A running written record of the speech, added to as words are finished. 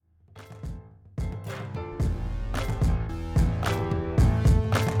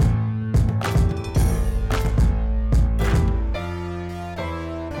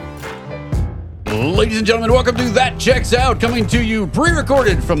Ladies and gentlemen, welcome to That Checks Out, coming to you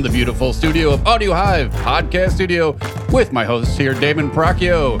pre-recorded from the beautiful studio of Audio Hive Podcast Studio with my host here, Damon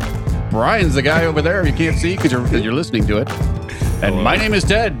Procchio. Brian's the guy over there you can't see because you're listening to it. And my name is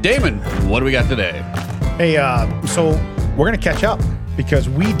Ted. Damon, what do we got today? Hey, so we're going to catch up because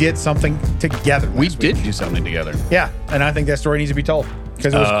we did something together last week. Did do something together. Yeah, and I think that story needs to be told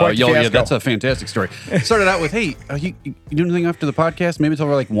because it was quite a fiasco. Yeah, that's a fantastic story. It started out with, hey, you do anything after the podcast? Maybe it's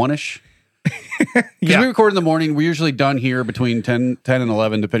over like 1-ish? Because we record in the morning. We're usually done here between 10 and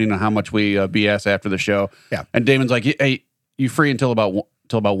 11, depending on how much we BS after the show. Yeah. And Damon's like, hey, you free until about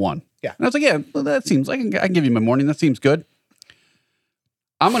 1? Yeah. And I was like, yeah, well, that seems, I can give you my morning. That seems good.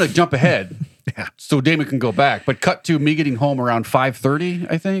 I'm going to jump ahead so Damon can go back, but cut to me getting home around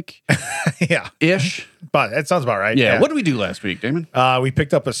 5:30, I think. Yeah. Ish. But that sounds about right. Yeah. What did we do last week, Damon? We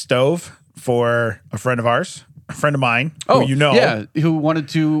picked up a stove for a friend of ours, a friend of mine, who you know. Yeah, who wanted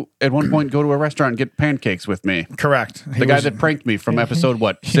to, at one point, go to a restaurant and get pancakes with me. Correct. The guy that pranked me from episode,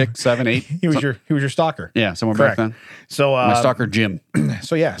 6, 7, 8? He was your stalker. Yeah, somewhere Correct. back then. So My stalker, Jim.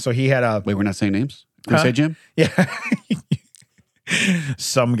 So he had a Wait, we're not saying names? Can we say Jim? yeah.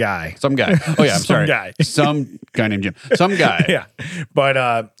 Some guy. Some guy. Oh, yeah, I'm Some sorry. guy. Some guy named Jim. Some guy. Yeah.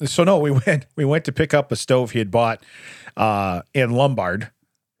 But so no, we went to pick up a stove he had bought in Lombard,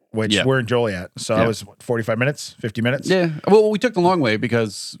 which we're in Joliet. So that was 45 minutes, 50 minutes. Yeah. Well, we took the long way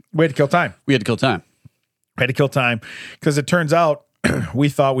because We had to kill time. we had to kill time. Because it turns out we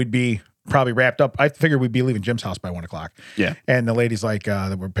thought we'd be probably wrapped up. I figured we'd be leaving Jim's house by 1 o'clock. Yeah. And the lady's like,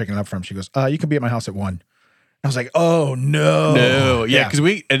 that we're picking it up from, she goes, you can be at my house at 1. I was like, oh no. No. Yeah, because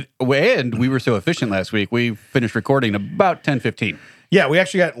we were so efficient last week. We finished recording about 10:15. Yeah, we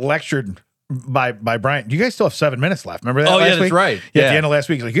actually got lectured by Brian. You guys still have 7 minutes left. Remember that last that's week? right. Yeah, Yeah. at the end of last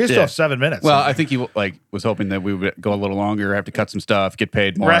week, he's like, you guys still have 7 minutes. Well, I think he was hoping that we would go a little longer, have to cut some stuff, get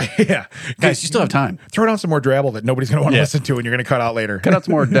paid more. right, yeah. Guys, you still have time. Throw down some more drabble that nobody's going to want to listen to and you're going to cut out later. Cut out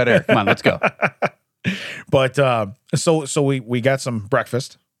some more dead air. Come on, let's go. But so we got some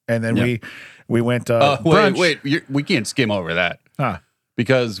breakfast and then we went brunch. Wait, we can't skim over that. Huh.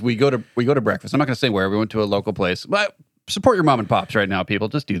 Because we go to breakfast. I'm not going to say where. We went to a local place. But support your mom and pops right now, people.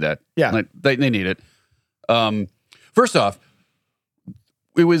 Just do that. Yeah. Like, they need it. First off,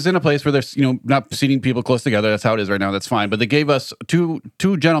 it was in a place where there's, not seating people close together. That's how it is right now. That's fine. But they gave us two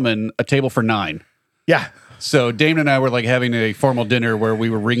gentlemen a table for 9. Yeah. So Damon and I were like having a formal dinner where we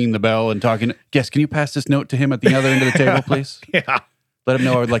were ringing the bell and talking. Yes, can you pass this note to him at the other end of the table, please? Yeah. Let him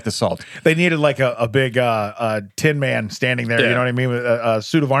know I would like the salt. They needed like a big tin man standing there, you know what I mean, with a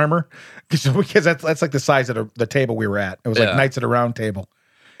suit of armor. Because that's like the size of the table we were at. It was like Knights at a Round Table.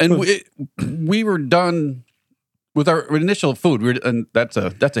 And we were done with our initial food. And that's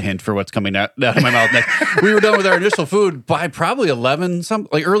a hint for what's coming out of my mouth next. We were done with our initial food by probably 11,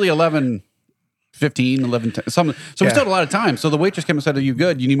 early 11, 15, 11, 10, something. So we still had a lot of time. So the waitress came and said, "Are you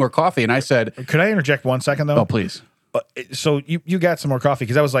good? You need more coffee?" And I said, Could I interject 1 second though? "Oh, please." So you got some more coffee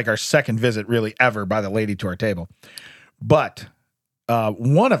because that was like our second visit really ever by the lady to our table. But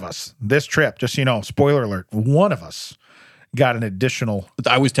one of us this trip, just so you know, spoiler alert, one of us got an additional.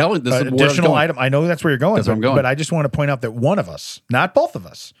 I was telling this additional item. I know that's where you're going. That's where I'm going. But I just want to point out that one of us, not both of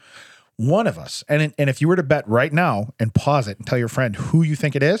us, one of us, and if you were to bet right now and pause it and tell your friend who you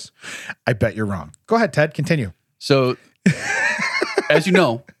think it is, I bet you're wrong. Go ahead, Ted. Continue. So, as you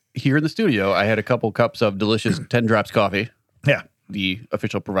know, here in the studio, I had a couple cups of delicious 10 Drops coffee. Yeah. The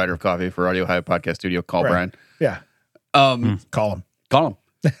official provider of coffee for Audio Hive Podcast Studio. Call Brian. Yeah. Call him. Call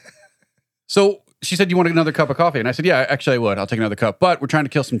him. So she said, "You want another cup of coffee?" And I said, "Yeah, actually I would. I'll take another cup. But we're trying to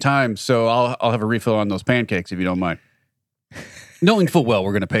kill some time, so I'll have a refill on those pancakes if you don't mind." Knowing full well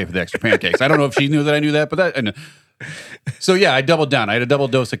we're going to pay for the extra pancakes. I don't know if she knew that I knew that, but so yeah, I doubled down. I had a double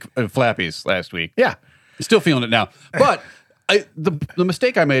dose of Flappies last week. Yeah. Still feeling it now. But the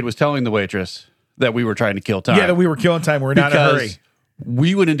mistake I made was telling the waitress that we were trying to kill time. Yeah, that we were killing time. We're not in a hurry.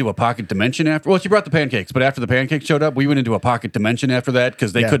 We went into a pocket dimension after. Well, she brought the pancakes, but after the pancakes showed up, we went into a pocket dimension after that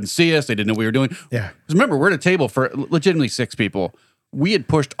because they couldn't see us. They didn't know what we were doing. Yeah. 'Cause remember, we're at a table for legitimately 6 people. We had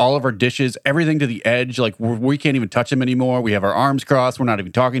pushed all of our dishes, everything to the edge. Like we can't even touch them anymore. We have our arms crossed. We're not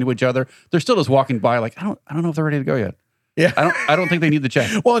even talking to each other. They're still just walking by. Like I don't know if they're ready to go yet. Yeah. I don't think they need the check.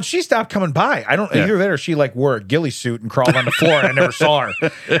 Well, and she stopped coming by. Either that or she like wore a ghillie suit and crawled on the floor and I never saw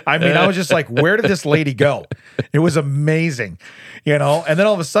her. I mean, I was just like, where did this lady go? It was amazing, And then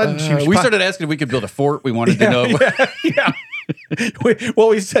all of a sudden we started asking if we could build a fort. We wanted to know. Yeah.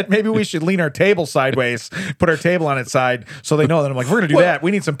 We said maybe we should lean our table sideways, put our table on its side so they know that. I'm like, we're going to do that.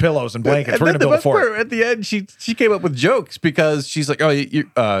 We need some pillows and blankets. We're going to build a fort. At the end, she came up with jokes because she's like, "Oh,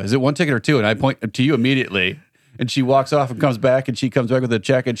 is it 1 ticket or 2?" And I point to you immediately. And she walks off and comes back, and she comes back with a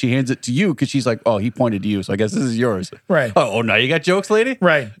check, and she hands it to you because she's like, "Oh, he pointed to you, so I guess this is yours." Right. Oh, now you got jokes, lady.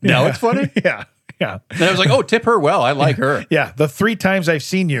 Right. Now Yeah. it's funny. Yeah. Yeah. And I was like, "Oh, tip her well. I like her." Yeah, the 3 times I've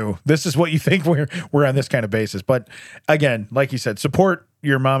seen you, this is what you think we're on this kind of basis. But again, like you said, support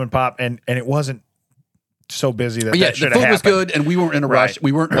your mom and pop, and it wasn't so busy that Yeah, that the should food have was happened. good, and we weren't in a Right. rush.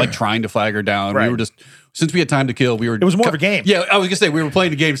 We weren't like trying to flag her down. Right. We were just since we had time to kill. We were. It was more of a game. Yeah, I was gonna say we were playing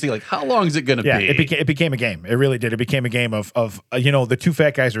the game to see like how long is it gonna Yeah, be. it became a game. It really did. It became a game of the 2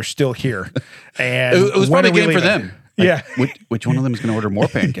 fat guys are still here, and It was when probably a are we game for leaving? them. Like, Yeah, which one of them is going to order more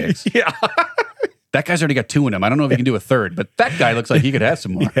pancakes? yeah, That guy's already got 2 in him. I don't know if he can do a third, but that guy looks like he could have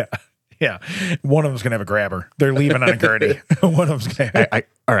some more. yeah, yeah. One of them's gonna have a grabber. They're leaving on a gurney. One of them's gonna.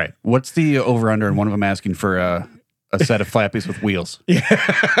 All right. What's the over under? And one of them asking for a set of flappies with wheels. Yeah.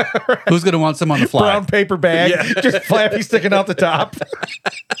 Who's going to want some on the fly? Brown paper bag, just flappy sticking out the top.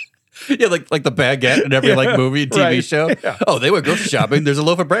 Yeah, like the baguette in every like movie and TV right. show. Yeah. Oh, they went grocery shopping. There's a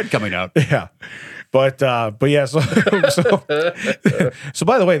loaf of bread coming out. Yeah. But yeah, so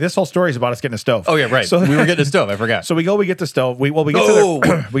by the way, this whole story is about us getting a stove. Oh yeah, right. So we were getting a stove. I forgot. So we get the stove. We get Oh, to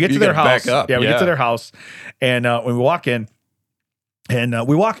their we get you to their gotta house. back up. Yeah, we get Yeah. to their house, and when we walk in, and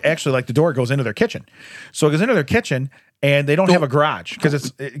we walk actually like the door goes into their kitchen. So it goes into their kitchen, and they don't have a garage because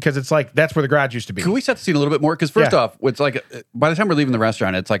it's like that's where the garage used to be. Can we set the scene a little bit more? Because first Yeah. off, it's like by the time we're leaving the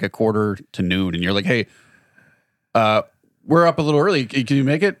restaurant, it's like 1:45 and you're like, "Hey, we're up a little early. Can you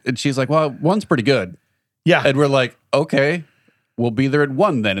make it?" And she's like, "Well, 1's pretty good." Yeah, And we're like, "Okay, we'll be there at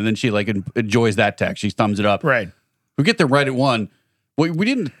 1 then." And then she like enjoys that text. She thumbs it up. right. We get there right at 1. What we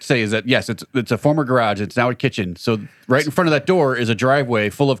didn't say is that yes, it's a former garage. It's now a kitchen. So right in front of that door is a driveway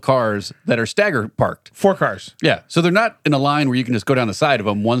full of cars that are stagger parked. 4 cars. Yeah. So they're not in a line where you can just go down the side of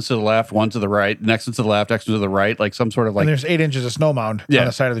them. One's to the left, one to the right, next one to the left, next one to the right, like some sort of like. And there's 8 inches of snow mound Yeah. on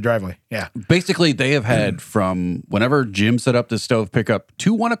the side of the driveway. Yeah, Basically, they have had from whenever Jim set up the stove pickup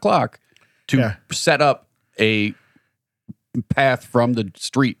to 1 o'clock to Yeah. set up a path from the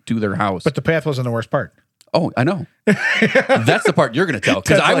street to their house. but the path wasn't the worst part. Oh, I know. That's the part you're going to tell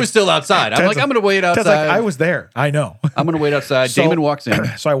because Ted's I like- was still outside. I'm Ted's like, I'm going to wait outside. Ted's like, I was there. I know. I'm going to wait outside. So- Damon walks in.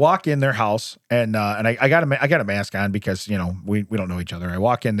 So I walk in their house and I got a mask on because we don't know each other. I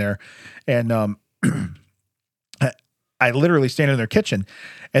walk in there and I literally stand in their kitchen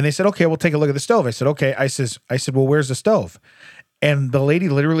and they said, "Okay, we'll take a look at the stove." I said, "Okay." I said, "Well, where's the stove?" And the lady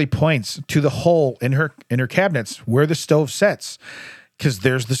literally points to the hole in her cabinets where the stove sits because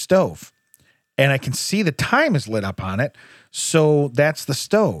there's the stove. And I can see the time is lit up on it. So that's the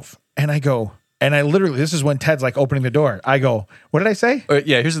stove. And I go, and I literally, this is when Ted's like opening the door. I go, what did I say?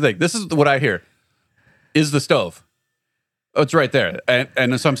 Yeah, here's the thing. This is what I hear. Is the stove. Oh, it's right there.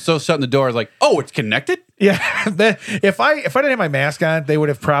 And so I'm still shutting the door like, oh, it's connected? Yeah. If I didn't have my mask on, they would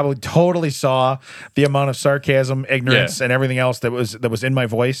have probably totally saw the amount of sarcasm, ignorance, and everything else that was in my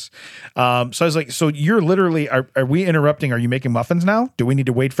voice. So I was like, so you're literally, are we interrupting? Are you making muffins now? Do we need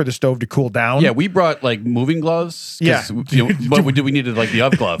to wait for the stove to cool down? Yeah, we brought like moving gloves. 'Cause, Yeah. But we needed like the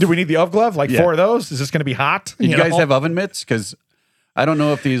oven glove. Do we need the oven glove? Like Yeah. 4 of those? Is this going to be hot? You guys know? have oven mitts? Because I don't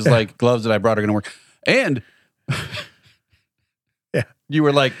know if these like gloves that I brought are going to work. And Yeah. you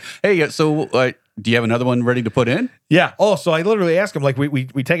were like, hey, so do you have another one ready to put in? Yeah. Oh, so I literally asked him, like, we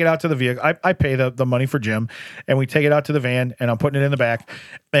take it out to the vehicle. I pay the money for Jim, and we take it out to the van, and I'm putting it in the back.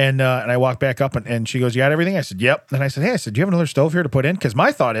 And I walk back up, and she goes, "You got everything?" I said, "Yep." And I said, "Hey," I said, "Do you have another stove here to put in?" Because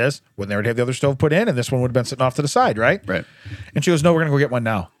my thought is, wouldn't they already have the other stove put in, and this one would have been sitting off to the side, right? Right. And she goes, "No, we're going to go get one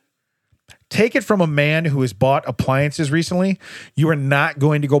now." Take it from a man who has bought appliances recently. You are not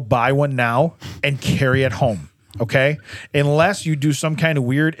going to go buy one now and carry it home. Okay, unless you do some kind of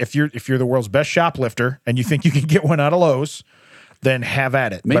weird. If you're the world's best shoplifter and you think you can get one out of Lowe's, then have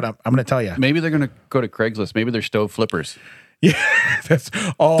at it. Maybe- But I'm going to tell you, Maybe they're going to go to Craigslist. Maybe they're stove flippers. yeah, that's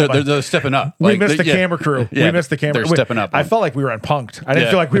all. They're stepping up. We Like, missed the yeah. camera crew. Yeah, We missed the camera. They're stepping up. I felt like we were on Punked. I didn't Yeah.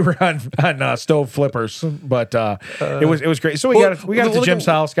 feel like we were on stove flippers, but it was great. So we got it to Jim's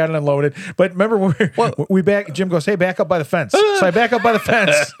house, got it unloaded. But remember, we back. Jim goes, "Hey, back up by the fence." So I back up by the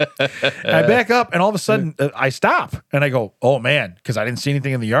fence. I back up, and all of a sudden I stop, and I go, "Oh man," because I didn't see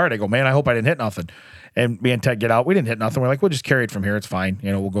anything in the yard. I go, "Man, I hope I didn't hit nothing." And me and Ted get out. We didn't hit nothing. We're like, "We'll just carry it from here. It's fine.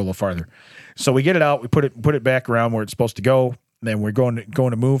 We'll go a little farther." So we get it out. We put it back around where it's supposed to go. Then we're going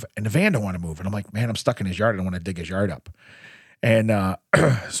to move, and the van don't want to move. And I'm like, man, I'm stuck in his yard. I don't want to dig his yard up. And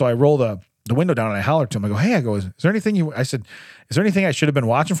so I roll the window down and I holler to him. I go, "Hey," I go, is there anything I said, "Is there anything I should have been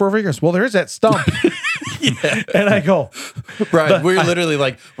watching for over here?" He goes, "Well, there is that stump." And I go, Right. We're literally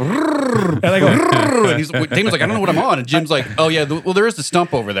like, and I go, and Damon's like, I don't know what I'm on. And Jim's like, oh, yeah, well, there is the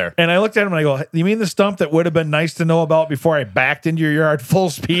stump over there. and I looked at him and I go, you mean the stump that would have been nice to know about before I backed into your yard full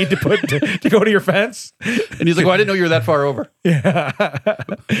speed to go to your fence? And he's like, well, I didn't know you were that far over.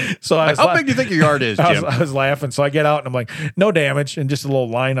 So I was How big do you think your yard is, Jim? I was laughing. So I get out and I'm like, no damage, and just a little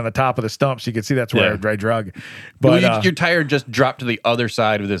line on the top of the stump, so you can see that's where I drug. But Your tire just dropped to the other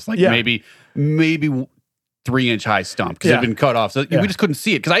side of this, like maybe 3-inch high stump because it had been cut off. So we just couldn't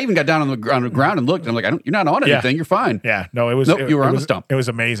see it. Because I even got down on the ground and looked. And I'm like, you're not on anything. You're fine. Yeah, no, it was. Nope, you were on the stump. It was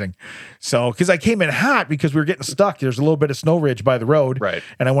amazing. So, because I came in hot because we were getting stuck. There's a little bit of snow ridge by the road, right?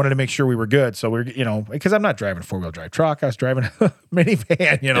 And I wanted to make sure we were good. So we're, because I'm not driving a 4-wheel drive truck. I was driving a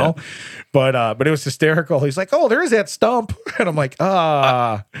minivan, But it was hysterical. He's like, "Oh, there is that stump," and I'm like,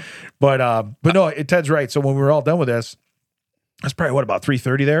 But no, Ted's right. So when we were all done with this. That's probably about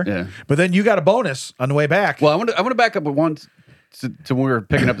 3:30 there. Yeah. But then you got a bonus on the way back. Well, I want to back up at once to when we were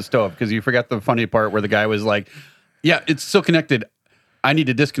picking up the stove because you forgot the funny part where the guy was like, "Yeah, it's still connected. I need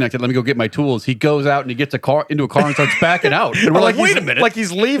to disconnect it. Let me go get my tools." He goes out and he gets into a car and starts backing out. And we're like, "Wait a minute!" Like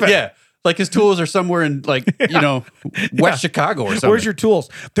he's leaving. Yeah. Like his tools are somewhere in West Chicago or something. Where's your tools?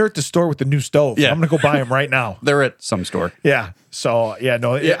 They're at the store with the new stove. Yeah. I'm gonna go buy them right now. They're at some store. Yeah. So I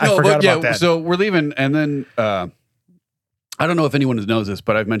forgot about that. So we're leaving, and then I don't know if anyone knows this,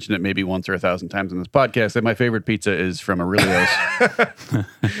 but I've mentioned it maybe once or 1,000 times in this podcast that my favorite pizza is from Aurelio's,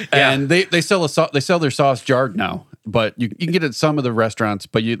 and they sell their sauce jarred now, but you can get it at some of the restaurants,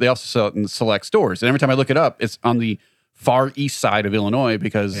 but they also sell it in select stores. And every time I look it up, it's on the far east side of Illinois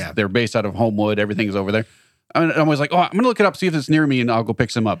because they're based out of Homewood. Everything is over there. I'm always like, I'm going to look it up, see if it's near me, and I'll go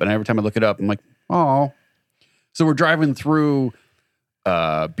pick some up. And every time I look it up, I'm like, oh. So we're driving through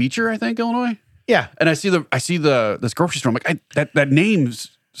Beecher, I think, Illinois. Yeah, and I see this grocery store. I'm like, that name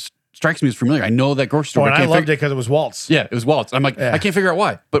strikes me as familiar. I know that grocery store. And I loved it because it was Waltz. Yeah, it was Waltz. I'm like, I can't figure out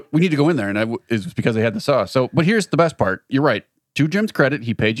why, but we need to go in there, and it was because they had the sauce. So, but here's the best part. You're right. To Jim's credit,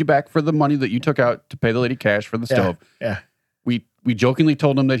 he paid you back for the money that you took out to pay the lady cash for the stove. Yeah. We jokingly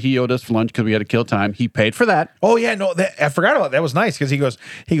told him that he owed us for lunch because we had to kill time. He paid for that. Oh yeah, no, I forgot about that. That was nice because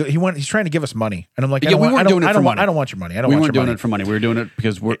he's trying to give us money, and I'm like, we weren't doing it for money. I don't want your money. We weren't doing it for money. We were doing it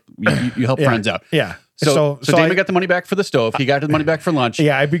because you help friends out. Yeah. So Damon got the money back for the stove. He got his money back for lunch.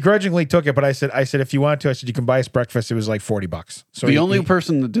 Yeah, I begrudgingly took it, but I said if you want to, I said you can buy us breakfast. It was like $40. So the only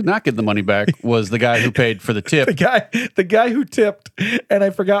person that did not get the money back was the guy who paid for the tip. the guy who tipped, and I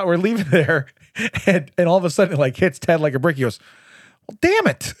forgot we're leaving there, and all of a sudden it like hits Ted like a brick. He goes, well, damn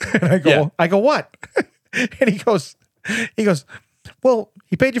it. And I go, what? And he goes, well,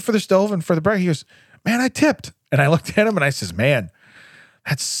 he paid you for the stove and for the breakfast. He goes, man, I tipped. And I looked at him and I says, man,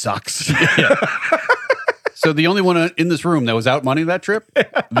 that sucks. Yeah. So the only one in this room that was out money that trip,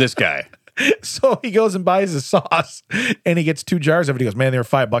 this guy. So he goes and buys the sauce, and he gets 2 jars of it. He goes, man, they were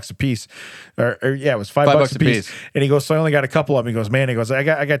 $5 a piece. Or it was $5 a piece. And he goes, so I only got a couple of them. He goes, man, I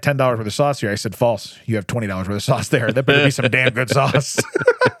got $10 worth of sauce here. I said, false. You have $20 worth of sauce there. That better be some damn good sauce.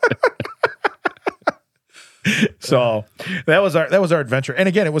 So that was our adventure. And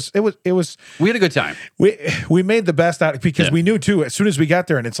again, it was we had a good time. We made the best out because we knew too, as soon as we got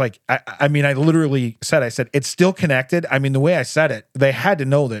there, and it's like, I literally said, it's still connected. I mean, the way I said it, they had to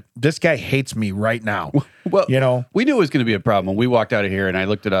know that this guy hates me right now. Well, we knew it was going to be a problem when we walked out of here, and I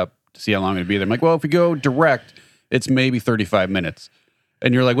looked it up to see how long it'd be there. I'm like, well, if we go direct, it's maybe 35 minutes.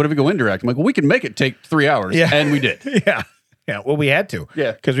 And you're like, what if we go indirect? I'm like, well, we can make it take 3 hours. Yeah. And we did. Yeah. Yeah, well, we had to.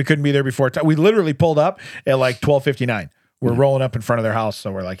 Yeah. Because we couldn't be there before time. We literally pulled up at like 12:59. We're rolling up in front of their house,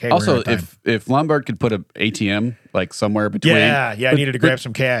 so we're like, hey, also, if Lombard could put an ATM like somewhere between. Yeah, I needed to grab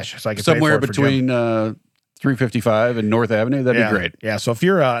some cash so I could somewhere pay for between 355 and North Avenue, that'd be great. Yeah, so if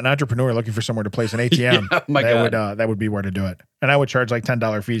you're an entrepreneur looking for somewhere to place an ATM, that would be where to do it. And I would charge like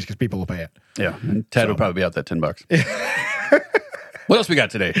 $10 fees because people will pay it. Yeah, and Ted would probably be out that $10. What else we got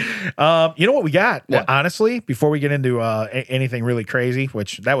today? You know what we got? What? Honestly, before we get into anything really crazy,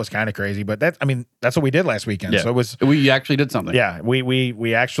 which that was kind of crazy, but that's what we did last weekend. Yeah. So we actually did something. Yeah,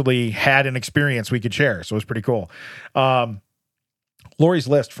 we actually had an experience we could share. So it was pretty cool. Lori's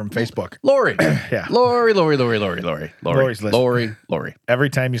List from Facebook. Lori. Yeah. Lori's List. Lori. Every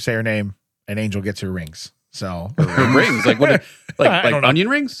time you say her name, an angel gets her rings. So her rings, like what? Like onion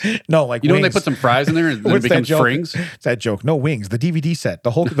rings? No, like when wings. they put some fries in there and then it becomes frings. It's that joke. No, wings. The DVD set,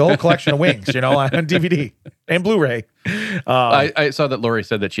 the whole collection of wings. On DVD and Blu-ray. I saw that Lori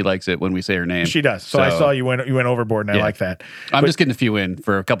said that she likes it when we say her name. She does. So I saw you went overboard, and I like that. I'm just getting a few in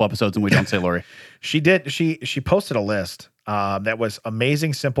for a couple episodes, and we don't say Lori. She did. She posted a list that was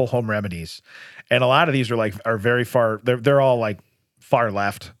amazing, simple home remedies, and a lot of these are very far. They're all like far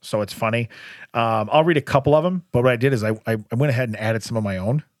left, so it's funny. I'll read a couple of them, but what I did is I went ahead and added some of my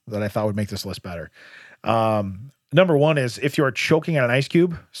own that I thought would make this list better. Number one is, if you are choking on an ice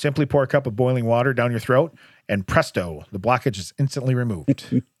cube, simply pour a cup of boiling water down your throat, and presto, the blockage is instantly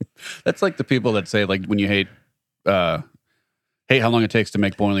removed. That's like the people that say, like, when you hate how long it takes to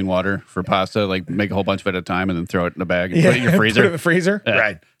make boiling water for pasta, like make a whole bunch of it at a time and then throw it in a bag and put it in your freezer. Put it in the freezer? Yeah.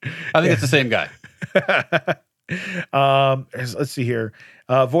 Right. I think it's the same guy. Let's see here.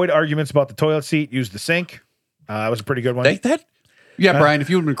 Avoid arguments about the toilet seat. Use the sink. That was a pretty good one. Yeah, Brian, if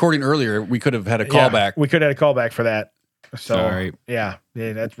you had been recording earlier, we could have had a callback. We could have had a callback for that. So, Sorry. yeah,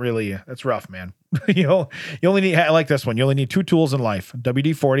 that's rough, man. You only need, I like this one. You only need 2 tools in life,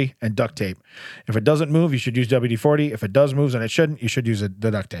 WD-40 and duct tape. If it doesn't move, you should use WD-40. If it does move and it shouldn't, you should use the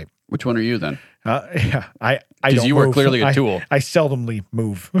duct tape. Which one are you then? Yeah, I Because don't you are move. clearly a tool. I seldomly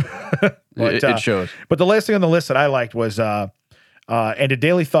move. But, It shows. But the last thing on the list that I liked was, and a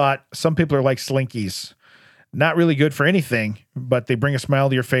daily thought, some people are like Slinkies. Not really good for anything, but they bring a smile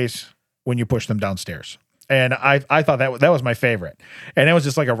to your face when you push them downstairs. And I thought that was my favorite. And that was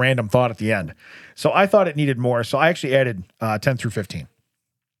just like a random thought at the end. So I thought it needed more. So I actually added 10 through 15.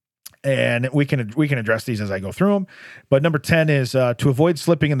 And we can address these as I go through them. But number 10 is to avoid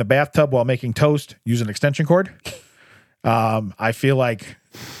slipping in the bathtub while making toast, use an extension cord. I feel like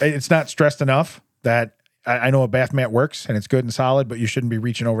it's not stressed enough that I know a bath mat works and it's good and solid, but you shouldn't be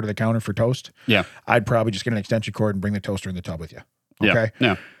reaching over to the counter for toast. Yeah. I'd probably just get an extension cord and bring the toaster in the tub with you. Okay.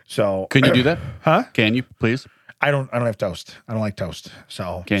 Yeah. So Can you do that? Huh? Can you, please? I don't have toast. I don't like toast.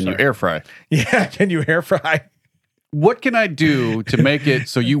 So Can you sorry. air fry? Yeah. Can you air fry? What can I do to make it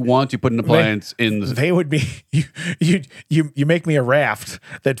so you want to put an appliance in the... They would be you make me a raft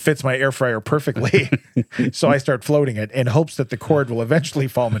that fits my air fryer perfectly. So I start floating it in hopes that the cord will eventually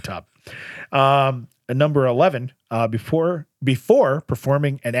fall in the tub. And number 11, before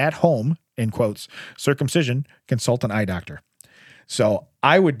performing an at-home, in quotes, circumcision, consult an eye doctor. So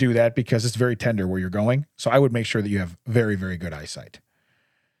I would do that because it's very tender where you're going. So I would make sure that you have very, very good eyesight.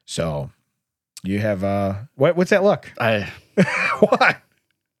 So you have what's that look? What?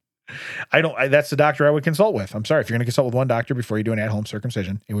 That's the doctor I would consult with. I'm sorry. If you're going to consult with one doctor before you do an at-home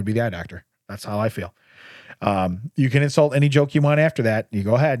circumcision, it would be the eye doctor. That's how I feel. You can insult any joke you want after that. You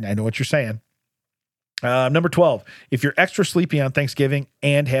go ahead. I know what you're saying. Number 12, if you're extra sleepy on Thanksgiving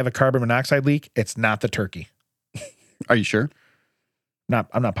and have a carbon monoxide leak, it's not the turkey. Are you sure?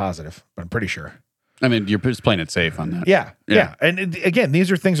 I'm not positive, but I'm pretty sure. I mean, you're just playing it safe on that. Yeah. And again,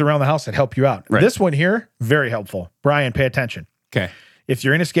 these are things around the house that help you out. Right. This one here, very helpful. Brian, pay attention. Okay. If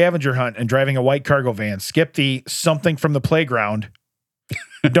you're in a scavenger hunt and driving a white cargo van, skip the something from the playground.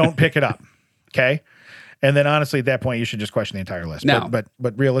 Don't pick it up. Okay. And then honestly, at that point, you should just question the entire list. Now, but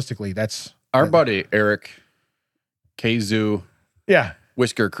realistically, that's our buddy Eric Kazoo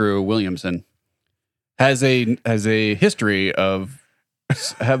Whisker Crew Williamson has a history of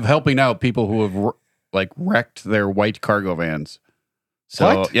helping out people who have wrecked their white cargo vans.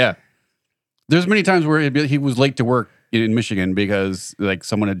 So What? Yeah, there's many times where he was late to work in Michigan because like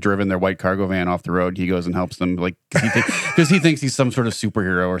someone had driven their white cargo van off the road. He goes and helps them because he thinks he's some sort of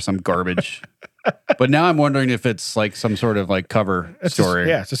superhero or some garbage. But now I'm wondering if it's like some sort of like cover story.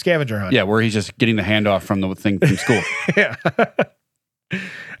 It's a scavenger hunt. Yeah, where he's just getting the handoff from the thing from school. Yeah.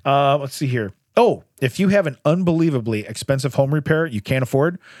 Let's see here. Oh, if you have an unbelievably expensive home repair you can't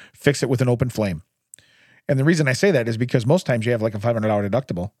afford, fix it with an open flame. And the reason I say that is because most times you have like a $500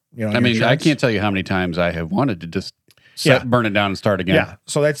 deductible. You know, I mean, I can't tell you how many times I have wanted to just burn it down and start again. Yeah.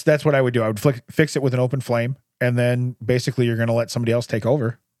 So that's what I would do. I would fix it with an open flame, and then basically you're going to let somebody else take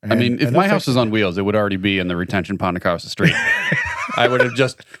over. I mean, if my house is on wheels, it would already be in the retention pond across the street. I would have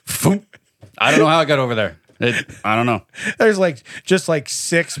just, I don't know how I got over there. I don't know. There's just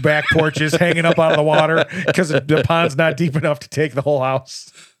 6 back porches hanging up out of the water because the pond's not deep enough to take the whole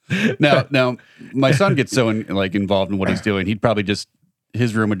house. Now, my son gets so involved in what he's doing. He'd probably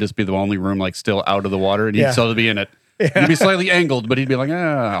his room would just be the only room still out of the water, and he'd still be in it. Yeah. He'd be slightly angled, but he'd be like,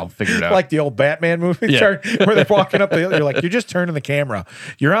 I'll figure it out. Like the old Batman movie where they're walking up the hill. You're like, you're just turning the camera.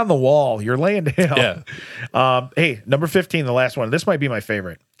 You're on the wall. You're laying down. Yeah. Hey, number 15, the last one. This might be my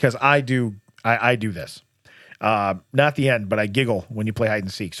favorite because I do this. Not the end, but I giggle when you play hide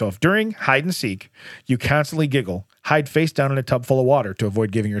and seek. So if during hide and seek, you constantly giggle, hide face down in a tub full of water to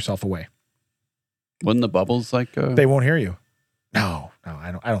avoid giving yourself away. Wouldn't the bubbles They won't hear you. No,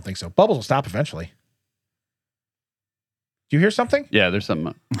 I don't think so. Bubbles will stop eventually. Do you hear something? Yeah, there's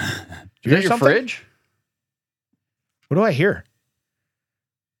something. Do you hear your something? fridge? What do I hear?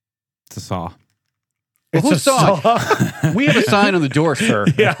 It's a saw. It's Who a saw saw. it? We have a sign on the door, sir.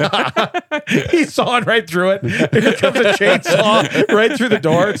 He's sawing right through it. Here comes a chainsaw right through the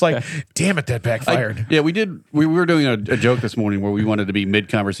door. It's like, damn it, that backfired. Yeah, we did. We were doing a joke this morning where we wanted to be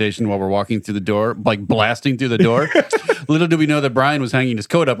mid-conversation while we're walking through the door, like blasting through the door. Little did we know that Brian was hanging his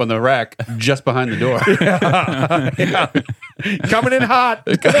coat up on the rack just behind the door. Yeah. Coming in hot.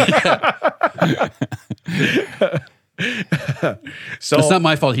 So It's not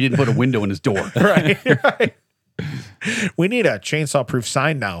my fault he didn't put a window in his door. right. We need a chainsaw-proof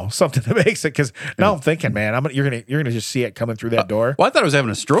sign now, something that makes it. Because now I'm thinking, man, you're gonna just see it coming through that door. Well, I thought I was having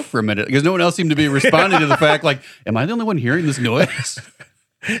a stroke for a minute because no one else seemed to be responding to the fact, like, am I the only one hearing this noise?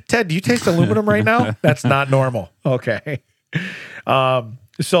 Ted, do you taste aluminum right now? That's not normal. Okay.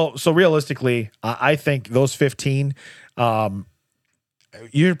 So realistically, I think those 15,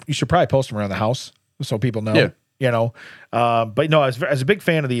 you should probably post them around the house so people know. Yeah. You know, but no, I was a big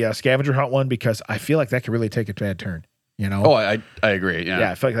fan of the scavenger hunt one because I feel like that could really take a bad turn. You know? Oh, I agree.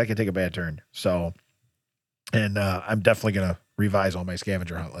 Yeah, I feel like that could take a bad turn. So, and I'm definitely gonna revise all my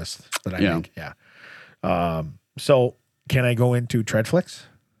scavenger hunt lists that I make. Yeah. So can I go into Treadflix?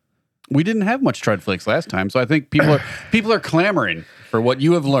 We didn't have much Treadflix last time, so I think people are clamoring for what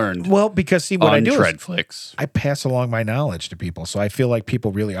you have learned. Well, because see what on I do is Treadflix. I pass along my knowledge to people, so I feel like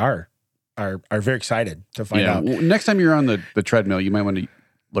people really are very excited to find out. Well, next time you're on the treadmill, you might want to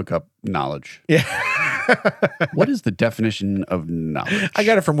look up knowledge. Yeah. What is the definition of knowledge? I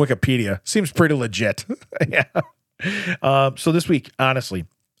got it from Wikipedia. Seems pretty legit. Yeah. So this week, honestly,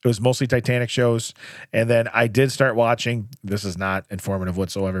 it was mostly Titanic shows. And then I did start watching. This is not informative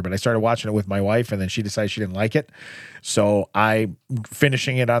whatsoever, but I started watching it with my wife, and then she decided she didn't like it. So I'm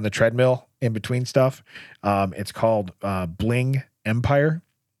finishing it on the treadmill in between stuff. It's called Bling Empire.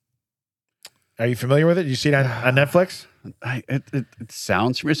 Are you familiar with it? You see it on Netflix? It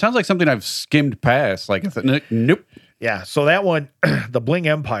sounds like something I've skimmed past. Like, nope. Yeah. So that one, the Bling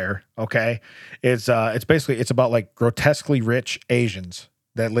Empire, okay, it's about like grotesquely rich Asians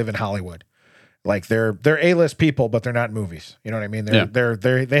that live in Hollywood. Like they're A-list people, but they're not in movies. You know what I mean?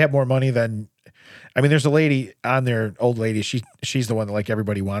 They have more money than. I mean, there's a lady on there, old lady. She's the one that like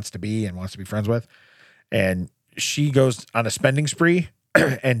everybody wants to be and wants to be friends with, and she goes on a spending spree.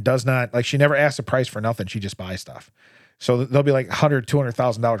 And does not like she never asks a price for nothing. She just buys stuff. So they'll be like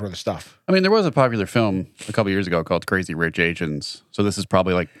 $100,000-$200,000 worth of stuff. I mean, there was a popular film a couple years ago called Crazy Rich Asians. So this is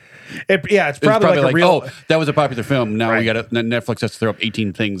probably like it's probably like a real. Oh, that was a popular film. Now Right. we got Netflix has to throw up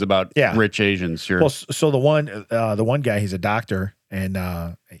 18 things about rich Asians. Sure. Well, so the one guy, he's a doctor,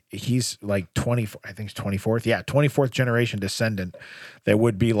 and he's like 20. I think he's 24th. Yeah, 24th generation descendant. That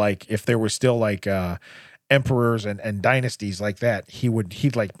would be like if there was still like. Emperors and dynasties like that,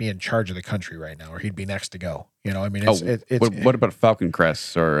 he'd like be in charge of the country right now, or he'd be next to go. You know, I mean, what about Falcon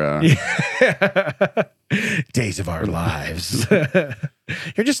Crest or Days of Our Lives?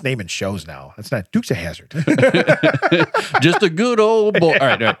 You're just naming shows now. It's not Dukes of Hazzard. just a good old boy. All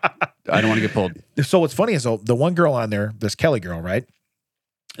right. I don't want to get pulled. So what's funny is the one girl on there, this Kelly girl, right?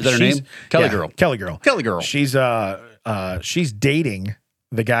 Is that her name? Kelly Girl. Kelly girl. Kelly Girl. She's dating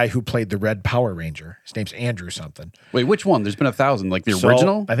the guy who played the Red Power Ranger. His name's Andrew something. Wait, which one? There's been 1,000. Like the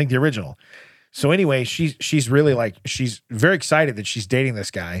original? I think the original. So anyway, she's really like, she's very excited that she's dating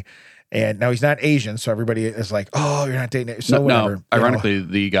this guy. And now he's not Asian, so everybody is like, oh, you're not dating. So whatever. No, ironically,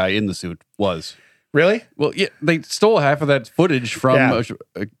 the guy in the suit was. Really? Well, yeah, they stole half of that footage from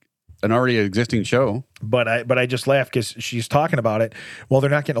an already existing show. But I just laughed because she's talking about it. Well, they're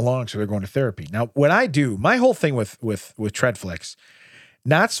not getting along, so they're going to therapy. Now, what I do, my whole thing with Treadflix,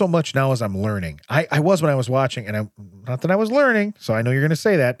 not so much now as I'm learning. I was when I was watching, and not that I was learning, so I know you're going to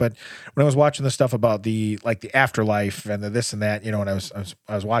say that, but when I was watching the stuff about the afterlife and the this and that, you know, when I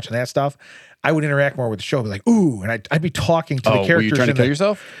was watching that stuff, I would interact more with the show, I'd be like, ooh, and I'd be talking to the characters. Were you trying to kill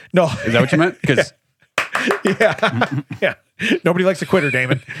yourself? No, is that what you meant? Because yeah. Nobody likes a quitter,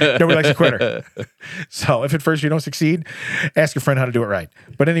 Damon. Nobody likes a quitter. So if at first you don't succeed, ask your friend how to do it right.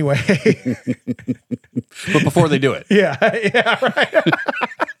 But anyway. But before they do it. Yeah, right.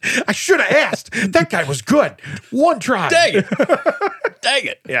 I should have asked. That guy was good. One try. Dang it. Dang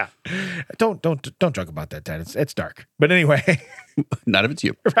it. Yeah. Don't joke about that, Ted. It's dark. But anyway. Not if it's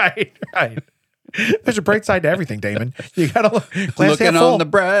you. Right. There's a bright side to everything, Damon. You gotta glass looking half full. on the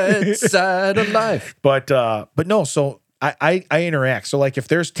bright side of life. But no. So I interact. So like if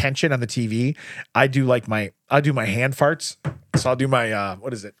there's tension on the TV, I do my hand farts. So I'll do my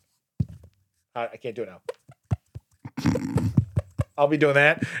what is it? I can't do it now. I'll be doing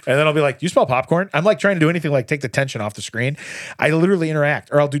that, and then I'll be like, "Do you smell popcorn?" I'm like trying to do anything like take the tension off the screen. I literally interact,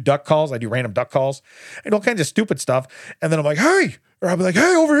 or I'll do duck calls. I do random duck calls and all kinds of stupid stuff. And then I'm like, "Hey," or I'll be like,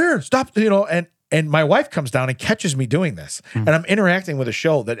 "Hey, over here, stop!" You know, and And my wife comes down and catches me doing this. And I'm interacting with a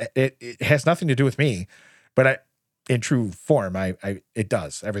show that it has nothing to do with me, but in true form, it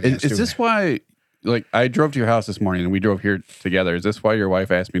does everything. Is this why, like, I drove to your house this morning and we drove here together. Is this why your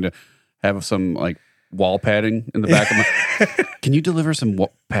wife asked me to have some, like, wall padding in the back of my... Can you deliver some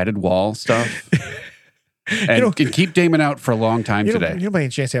padded wall stuff? And keep Damon out for a long time today. You don't by any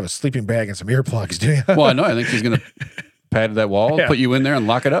chance to have a sleeping bag and some earplugs, do you? Well, I know. I think she's going to pad that wall, put you in there and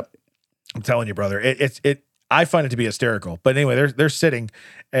lock it up. I'm telling you, brother, I find it to be hysterical. But anyway, they're sitting.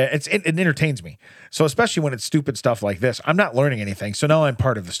 It entertains me. So especially when it's stupid stuff like this, I'm not learning anything. So now I'm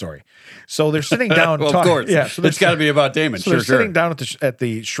part of the story. So they're sitting down. Well, of course. Yeah. So it's got to be about Damon. So they're sitting down at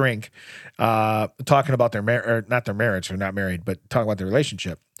the shrink, talking about their not their marriage. They're not married, but talking about their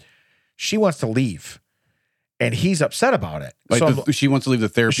relationship. She wants to leave. And he's upset about it. Like so she wants to leave the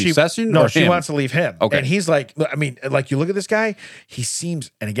therapy session? No, or she him? wants to leave him. Okay. And he's like, I mean, like you look at this guy, he seems,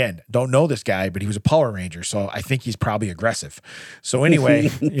 and again, don't know this guy, but he was a Power Ranger. So I think he's probably aggressive. So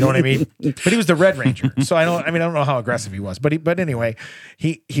anyway, you know what I mean? But he was the Red Ranger. So I don't know how aggressive he was, but anyway,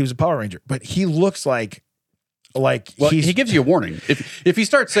 he was a Power Ranger, but he looks like he gives you a warning. If he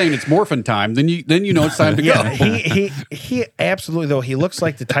starts saying it's morphin time, then you know it's time to go. He absolutely, though, he looks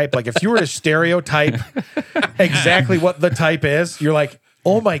like the type, like if you were to stereotype exactly what the type is, you're like,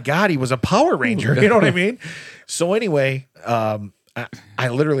 oh my God, he was a Power Ranger. You know what I mean? So anyway, I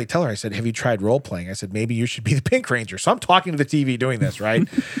literally tell her, I said, have you tried role playing? I said, maybe you should be the Pink Ranger. So I'm talking to the TV doing this, right?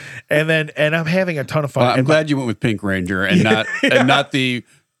 and I'm having a ton of fun. I'm glad you went with Pink Ranger and not the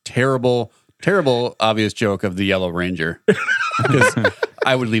terrible obvious joke of the Yellow Ranger. Because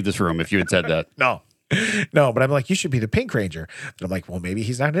I would leave this room if you had said that. No, but I'm like, you should be the Pink Ranger. And I'm like, well, maybe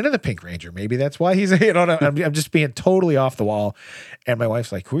he's not into the Pink Ranger. Maybe that's why he's, I'm just being totally off the wall. And my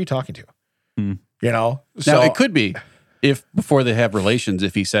wife's like, who are you talking to? You know? So now, it could be if before they have relations,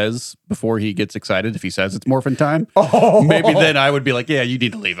 if he says, before he gets excited, if he says it's morphin time, maybe then I would be like, yeah, you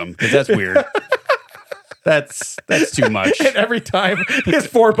need to leave him because that's weird. That's too much. And every time his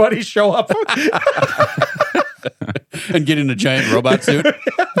 4 buddies show up and get in a giant robot suit.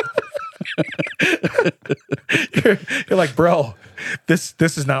 You're like, bro, this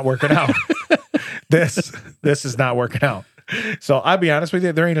is not working out. This is not working out. So I'll be honest with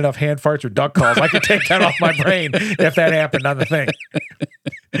you, there ain't enough hand farts or duck calls. I could take that off my brain if that happened on the thing.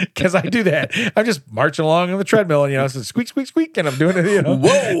 Because I do that. I'm just marching along on the treadmill and, it's squeak, squeak, squeak. And I'm doing it,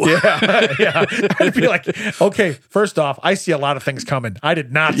 Whoa. Yeah. I'd be like, okay, first off, I see a lot of things coming. I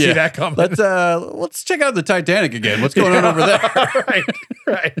did not see that coming. Let's check out the Titanic again. What's going on over there?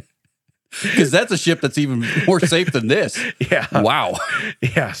 Right. Because that's a ship that's even more safe than this. Yeah. Wow.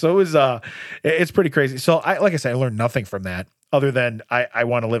 Yeah. So it was, it's pretty crazy. So like I said, I learned nothing from that other than I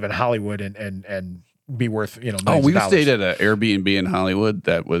want to live in Hollywood and be worth, we stayed at an Airbnb in Hollywood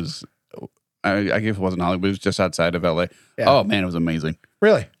that was, I guess it wasn't Hollywood, it was just outside of LA. Yeah. Oh man, it was amazing.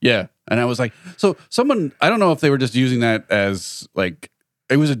 Really? Yeah. And I was like, so someone, I don't know if they were just using that as like,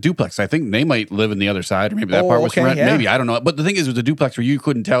 it was a duplex. I think they might live in the other side, or maybe that part was for rent. Yeah. Maybe, I don't know. But the thing is, it was a duplex where you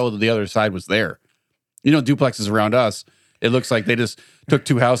couldn't tell that the other side was there. Duplexes around us, it looks like they just took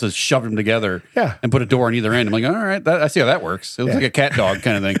 2 houses, shoved them together, and put a door on either end. I'm like, all right, I see how that works. It was like a cat dog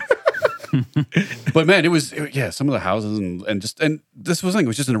kind of thing. But man, it was some of the houses and this was like, it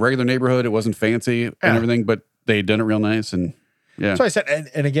was just in a regular neighborhood. It wasn't fancy and everything, but they'd done it real nice. And yeah. So I said,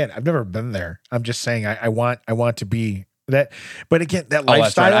 and again, I've never been there. I'm just saying I want to be that, but again, that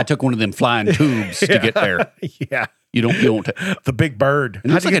lifestyle. That's right. I took one of them flying tubes to get there. Yeah. You don't. The big bird.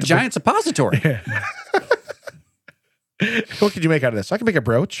 And it's like a giant suppository. What could you make out of this? I can make a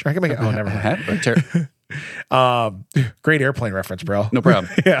brooch. I can make never mind. Great airplane reference, bro. No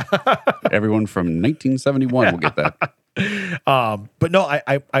problem. Yeah. Everyone from 1971 will get that. But no,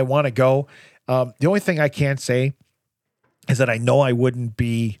 I want to go. The only thing I can say is that I know I wouldn't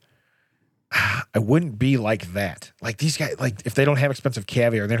be like that. Like these guys, like if they don't have expensive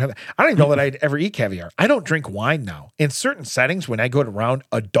caviar, I don't even know that I'd ever eat caviar. I don't drink wine now. In certain settings, when I go around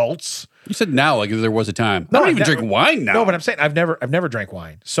adults. You said now, like there was a time. I don't even drink wine now. No, but I'm saying I've never drank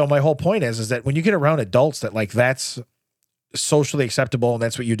wine. So my whole point is that when you get around adults that like that's socially acceptable and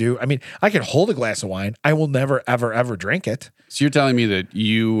that's what you do. I mean, I can hold a glass of wine. I will never, ever, ever drink it. So you're telling me that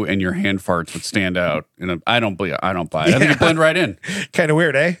you and your hand farts would stand out? I don't buy it. I think you blend right in. Kind of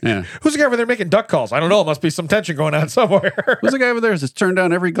weird, eh? Yeah. Who's the guy over there making duck calls? I don't know. It must be some tension going on somewhere. Who's the guy over there that's turned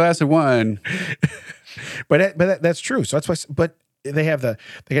down every glass of wine? But that's true. So that's why. But they gotta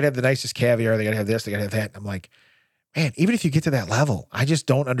have the nicest caviar. They gotta have this. They gotta have that. And I'm like, man, even if you get to that level, I just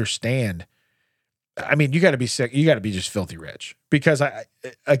don't understand. I mean, you got to be sick. You got to be just filthy rich because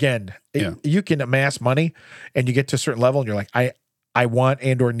you can amass money and you get to a certain level and you're like, I want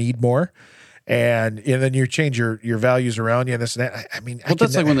and or need more. and then you change your values around you and this and that. I mean, Well,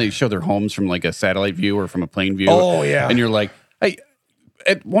 that's like when they show their homes from like a satellite view or from a plane view. Oh, yeah. And you're like, hey,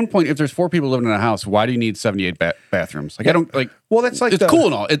 at one point, if there's 4 people living in a house, why do you need 78 bathrooms? Like, I don't like. Well, that's like it's cool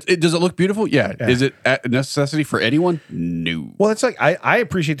and all. Does it look beautiful? Yeah. Yeah. Is it a necessity for anyone? No. Well, it's like I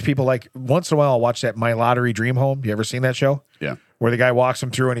appreciate the people. Like once in a while, I'll watch that My Lottery Dream Home. You ever seen that show? Yeah. Where the guy walks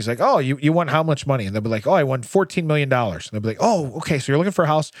them through and he's like, "Oh, you won how much money?" And they'll be like, "Oh, I won $14 million." And they'll be like, "Oh, okay. So you're looking for a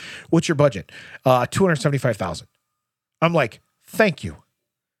house? What's your budget? $275,000." I'm like, "Thank you."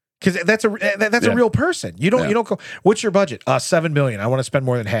 Because that's a real person. You don't go. What's your budget? $7 million. I want to spend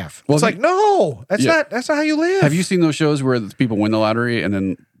more than half. Well, it's like no, that's not how you live. Have you seen those shows where people win the lottery and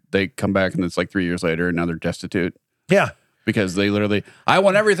then they come back and it's like 3 years later and now they're destitute? Yeah, because they literally, I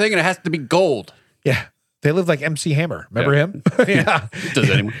want everything and it has to be gold. Yeah, they live like MC Hammer. Remember him? Yeah.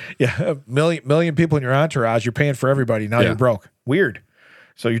 Does anyone? Yeah, a million people in your entourage. You're paying for everybody. Now you're broke. Weird.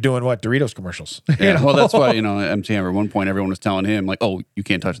 So you're doing what? Doritos commercials. Yeah. Well, that's why, MC Hammer, at one point, everyone was telling him, like, oh, you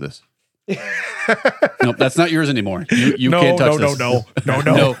can't touch this. Nope, that's not yours anymore. You can't touch this. No.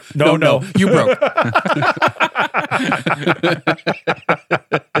 You broke.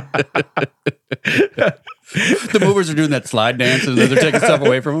 The movers are doing that slide dance and they're taking stuff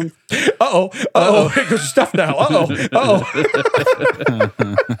away from them. Uh-oh. Here goes your stuff now. Uh-oh.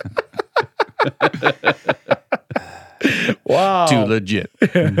 Wow. Too legit.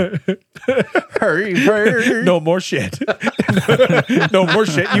 Hurry. No more shit. No more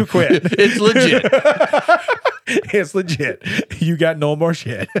shit. You quit. It's legit. It's legit. You got no more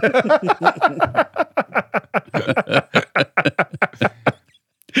shit.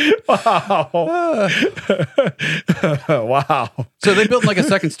 Wow. Wow. So they built like a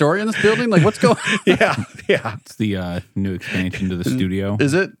second story in this building? Like what's going on? Yeah. It's the new expansion to the studio.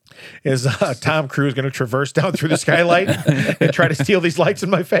 Is it? Is Tom Cruise going to traverse down through the skylight and try to steal these lights in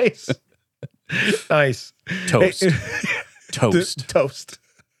my face? Nice. Toast. Hey, Toast.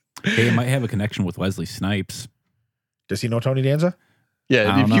 Hey, it might have a connection with Wesley Snipes. Does he know Tony Danza?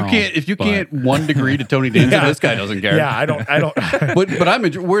 Yeah, if you can't 1 degree to Tony Danza, this guy doesn't care. Yeah, I don't.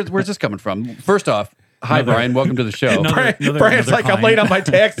 But where's this coming from? First off, hi Brian, welcome to the show. Brian's like, I'm late on my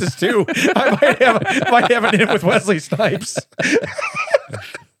taxes too. I might have an in with Wesley Snipes.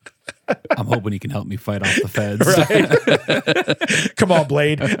 I'm hoping he can help me fight off the feds. Right? Come on,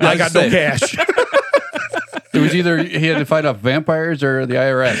 Blade. I got no cash. It was either he had to fight off vampires or the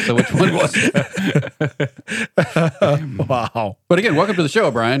IRS. So which one was it? Wow. But again, welcome to the show,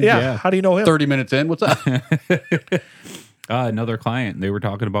 Brian. Yeah. How do you know him? 30 minutes in. What's up? Another client. They were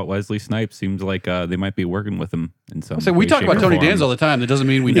talking about Wesley Snipes. Seems like they might be working with him in some. So we talk about Tony Danza all the time. That doesn't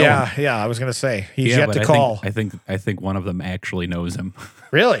mean we know him. Yeah. I was gonna say he's yet to call. I think one of them actually knows him.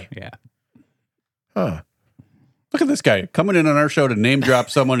 Really? Yeah. Huh. Look at this guy coming in on our show to name drop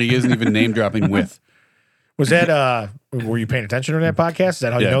someone he isn't even name dropping with. Was that were you paying attention to that podcast? Is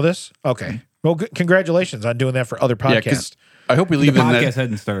that how you know this? Okay. Well, congratulations on doing that for other podcasts. I hope we leave the in podcast that.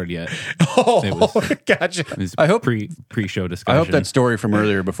 hadn't started yet. Gotcha. It was I hope pre-show discussion. I hope that story from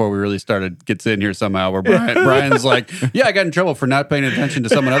earlier before we really started gets in here somehow. Where Brian's like, "Yeah, I got in trouble for not paying attention to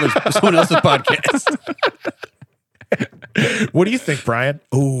someone else's podcast." What do you think, Brian?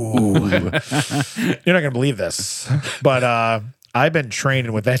 Ooh. You're not going to believe this, but I've been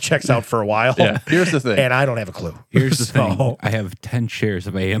training with that checks out for a while. Yeah. Here's the thing. And I don't have a clue. Here's the thing. I have 10 shares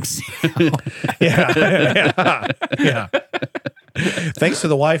of AMC. Yeah. Thanks to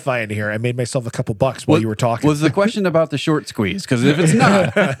the Wi-Fi in here, I made myself a couple bucks while you were talking. Was the question about the short squeeze? Because if it's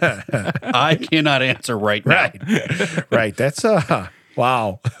not, I cannot answer right now. Right. That's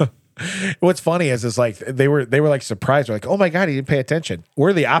wow. What's funny is like they were like surprised. They're like, oh my God, he didn't pay attention.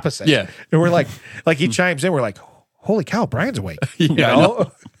 We're the opposite. Yeah. And we're like he chimes in, we're like, holy cow, Brian's awake. Yeah, I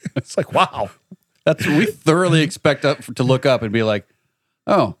know. It's like, wow. That's we thoroughly expect to look up and be like,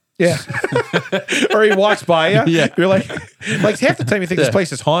 oh. Yeah. Or he walks by you. Yeah. You're like half the time you think this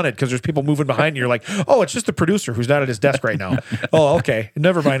place is haunted because there's people moving behind you. You're like, oh, it's just the producer who's not at his desk right now. Oh, okay.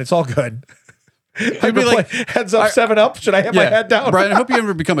 Never mind. It's all good. I'd be like, heads up, 7-Up. Should I have my head down? Brian, I hope you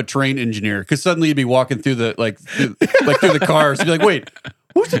ever become a train engineer because suddenly you'd be walking through the through the cars. You'd be like, wait,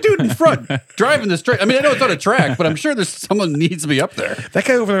 who's the dude in front driving this train? I mean, I know it's on a track, but I'm sure there's someone needs to be up there. That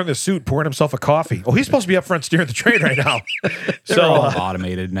guy over there in the suit pouring himself a coffee. Oh, he's supposed to be up front steering the train right now. They're all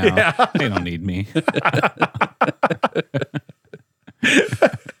automated now. Yeah. They don't need me.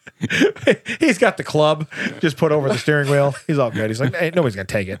 He's got the club just put over the steering wheel. He's all good. He's like, hey, nobody's gonna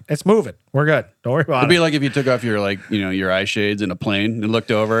take it. It's moving. We're good. Don't worry about It'd it. be like if you took off your your eye shades in a plane and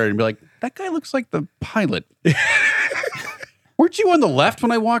looked over and be like, that guy looks like the pilot. Weren't you on the left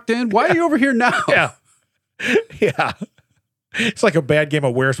when I walked in? Why are you over here now? Yeah. It's like a bad game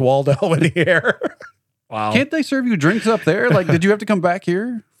of Where's Waldo in the air. Wow. Can't they serve you drinks up there? Like, did you have to come back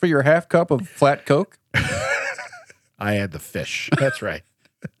here for your half cup of flat Coke? I had the fish. That's right.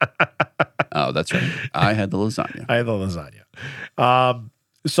 Oh, that's right. I had the lasagna. I had the lasagna.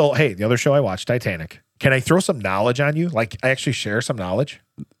 So, hey, the other show I watched, Titanic. Can I throw some knowledge on you? Like, I actually share some knowledge.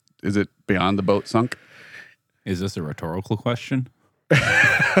 Is it beyond the boat sunk? Is this a rhetorical question?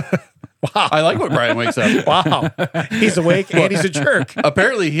 Wow. I like when Brian wakes up. Wow. He's awake and he's a jerk.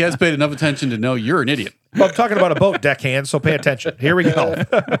 Apparently, he has paid enough attention to know you're an idiot. Well, I'm talking about a boat, deckhand, so pay attention. Here we go.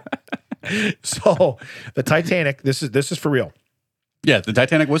 So, the Titanic, this is for real. Yeah, the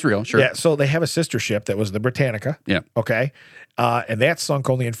Titanic was real, sure. Yeah, so they have a sister ship that was the Britannica. Yeah. Okay. And that sunk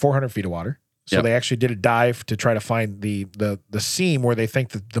only in 400 feet of water. So Yep. they actually did a dive to try to find the seam where they think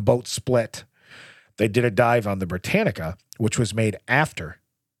that the boat split. They did a dive on the Britannica, which was made after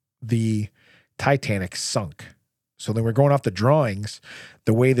the Titanic sunk. So they were going off the drawings.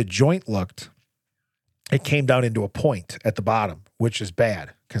 The way the joint looked, it came down into a point at the bottom, which is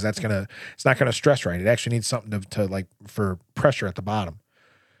bad because it's not gonna stress right. It actually needs something to like for pressure at the bottom.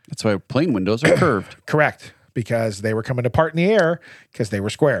 That's why plane windows are curved. Correct. Because they were coming apart in the air because they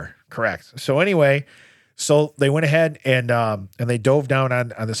were square. Correct. So anyway, so they went ahead and they dove down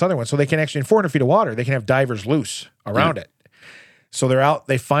on this other one. So they can actually, in 400 feet of water, they can have divers loose around it. So they're out,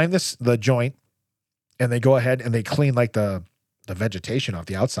 they find the joint, and they go ahead and they clean like the vegetation off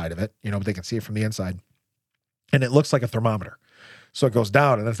the outside of it, but they can see it from the inside. And it looks like a thermometer. So it goes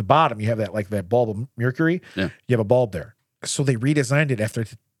down, and at the bottom you have that bulb of mercury. Yeah. You have a bulb there. So they redesigned it after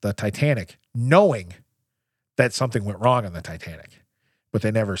the Titanic, knowing that something went wrong on the Titanic. But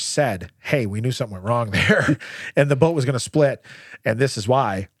they never said, hey, we knew something went wrong there and the boat was going to split. And this is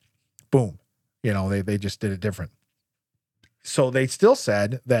why, boom, they just did it different. So they still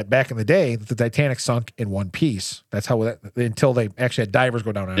said that back in the day, the Titanic sunk in one piece. That's how, until they actually had divers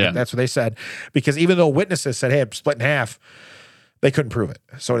go down on it. That's what they said. Because even though witnesses said, hey, it split in half, they couldn't prove it.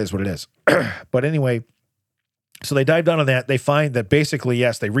 So it is what it is. But anyway, so they dived down on that. They find that basically,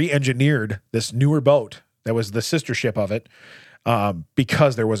 yes, they re-engineered this newer boat that was the sister ship of it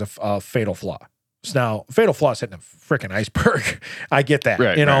because there was a fatal flaw. So now, fatal flaw is hitting a freaking iceberg. I get that,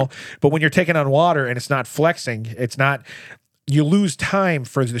 right. But when you're taking on water and it's not flexing, you lose time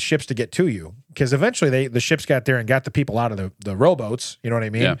for the ships to get to you because eventually the ships got there and got the people out of the rowboats. You know what I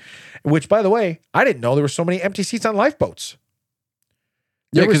mean? Yeah. Which, by the way, I didn't know there were so many empty seats on lifeboats.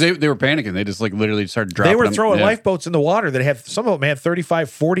 Yeah, because they were panicking. They just like literally started dropping They were them. throwing Yeah. lifeboats in the water that some of them had 35,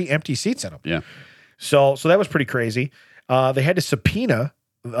 40 empty seats in them. Yeah. So that was pretty crazy. They had to subpoena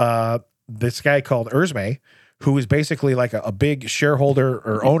this guy called Erzme, who is basically like a big shareholder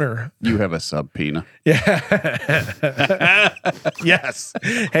or owner. You have a subpoena. Yeah. Yes.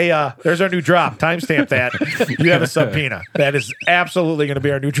 Hey, there's our new drop. Timestamp that. You have a subpoena. That is absolutely going to be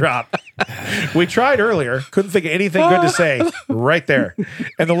our new drop. We tried earlier. Couldn't think of anything good to say right there.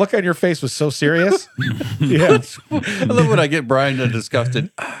 And the look on your face was so serious. Yeah. I love when I get Brian disgusted.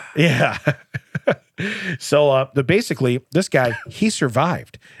 Yeah. So basically, this guy, he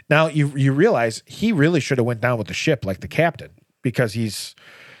survived. Now you realize he really should have went down with the ship like the captain because he's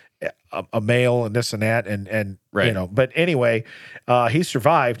a male and this and that and Right. But anyway, he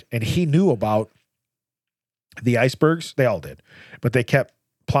survived and he knew about the icebergs. They all did, but they kept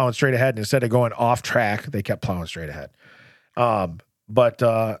plowing straight ahead. And instead of going off track, they kept plowing straight ahead.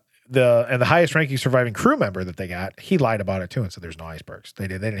 The highest ranking surviving crew member that they got, he lied about it too and said there's no icebergs. They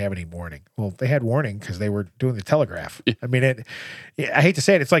didn't have any warning. Well, they had warning because they were doing the telegraph. I mean, I hate to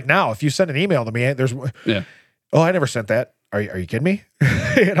say it. It's like now, if you send an email to me, there's, oh, I never sent that. Are you kidding me?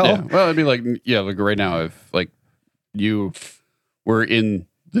 Yeah. Well, it'd be like, like right now, if like you were in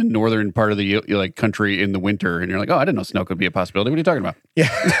the northern part of the like country in the winter and you're like, oh, I didn't know snow could be a possibility. What are you talking about? Yeah.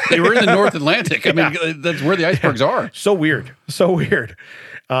 You were in the North Atlantic. I mean, that's where the icebergs are. So weird.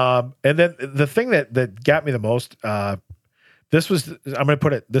 And then the thing that got me the most, this was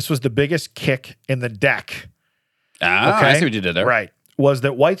the biggest kick in the deck. Ah, I see what you did there. Right. Was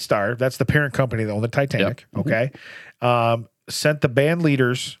that White Star, that's the parent company that owned the Titanic, Yep. okay, sent the band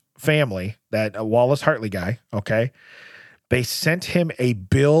leader's family, that Wallace Hartley guy, okay, they sent him a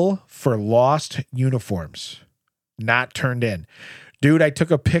bill for lost uniforms, not turned in. Dude, I took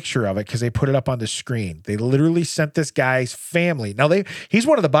a picture of it because they put it up on the screen. They literally sent this guy's family. Now, he's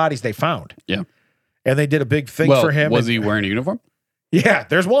one of the bodies they found. Yeah. And they did a big thing for him. Was he wearing a uniform? Yeah,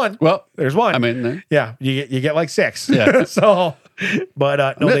 there's one. Well, there's one. I mean, yeah, you get like 6. Yeah. So,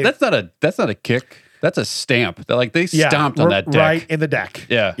 but no, that's not a kick. That's a stamp. They Yeah, stomped on that deck. right in the deck.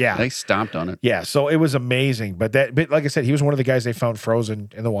 Yeah. Yeah. They stomped on it. Yeah, so it was amazing. But like I said, he was one of the guys they found frozen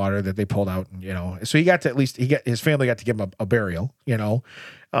in the water that they pulled out, and so he got to his family got to give him a burial,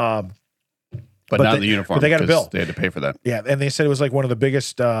 But not in the uniform. But they got a 'cause bill. They had to pay for that. Yeah, and they said it was like one of the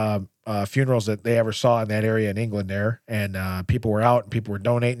biggest funerals that they ever saw in that area in England there, and people were out and people were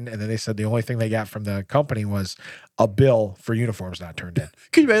donating, and then they said the only thing they got from the company was a bill for uniforms not turned in.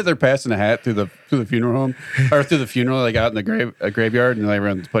 Can you imagine they're passing a hat through the funeral home or through the funeral, like out in the graveyard, and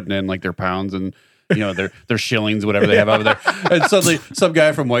everyone's putting in like their pounds and their shillings, whatever they have over there, and suddenly some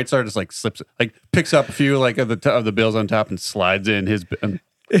guy from White Star just like slips, like picks up a few like of the bills on top and slides in his.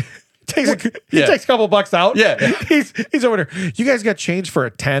 He takes a couple bucks out. Yeah. He's over there. You guys got change for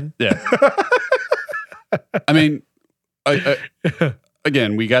a 10? Yeah. I mean,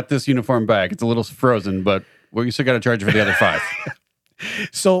 again, we got this uniform back. It's a little frozen, but we still got to charge for the other 5.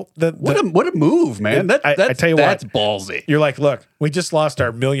 So what a move, man! I tell you that's what, ballsy. You're like, look, we just lost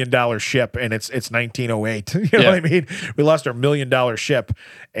our $1 million ship, and it's 1908. You know what I mean? We lost our $1 million ship,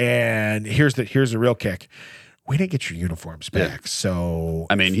 and here's the real kick. We didn't get your uniforms back, so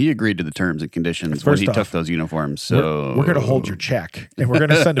I mean, he agreed to the terms and conditions when First he off, took those uniforms. So we're going to hold your check, and we're going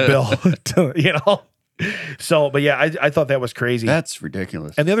to send a bill to. So, but yeah, I thought that was crazy. That's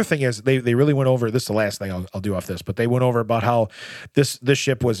ridiculous. And the other thing is, they really went over. This is the last thing I'll do off this, but they went over about how this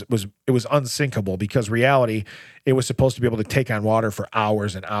ship was unsinkable because reality, it was supposed to be able to take on water for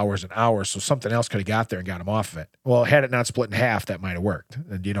hours and hours and hours. So something else could have got there and got them off of it. Well, had it not split in half, that might have worked.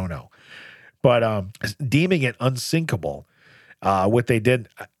 And you don't know. But deeming it unsinkable, what they did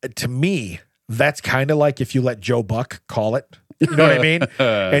to me, that's kind of like if you let Joe Buck call it. You know what I mean?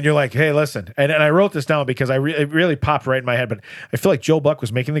 And you're like, hey, listen. And I wrote this down because it really popped right in my head. But I feel like Joe Buck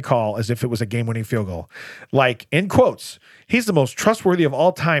was making the call as if it was a game-winning field goal. Like, in quotes, he's the most trustworthy of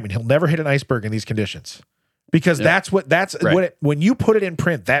all time, and he'll never hit an iceberg in these conditions. Because that's what when you put it in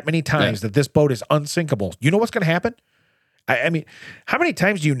print that many times that this boat is unsinkable, you know what's going to happen? I mean, how many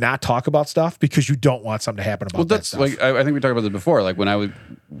times do you not talk about stuff because you don't want something to happen about that stuff? Like I think we talked about this before. Like when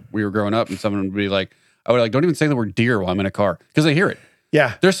we were growing up, and someone would be like, I would like, don't even say the word deer while I'm in a car because they hear it.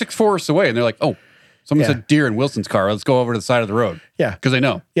 Yeah, they're 6 forests away, and they're like, oh, someone said deer in Wilson's car. Let's go over to the side of the road. Yeah, because they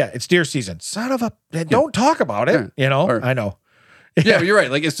know. Yeah, it's deer season. Son of a, don't talk about it. Yeah. I know. Yeah, but you're right.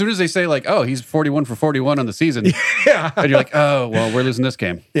 Like as soon as they say like, oh, he's 41 for 41 on the season. Yeah, and you're like, oh, well, we're losing this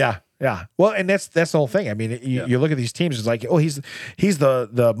game. Yeah. Yeah. Well, and that's the whole thing. I mean, you look at these teams, it's like, oh, he's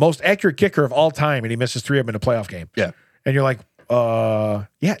the most accurate kicker of all time, and he misses 3 of them in a playoff game. Yeah. And you're like,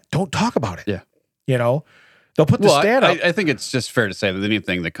 don't talk about it. Yeah. They'll put the stat up. I think it's just fair to say that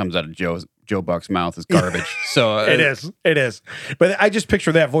anything that comes out of Joe Buck's mouth is garbage. So it is. But I just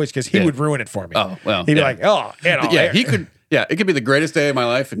picture that voice because he would ruin it for me. Oh, well. He'd be like, oh, he could. Yeah, it could be the greatest day of my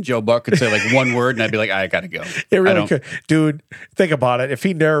life, and Joe Buck could say like one word, and I'd be like, I gotta go. It really could. Dude, think about it. If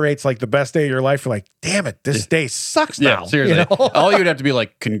he narrates like the best day of your life, you're like, damn it, this day sucks now. Yeah, seriously. All you would have to be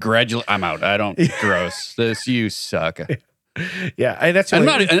like, congratulate, I'm out. I don't, gross. You suck. Yeah, and that's I'm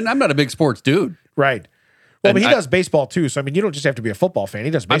not a big sports dude. Right. Well, but he does baseball too. So I mean, you don't just have to be a football fan.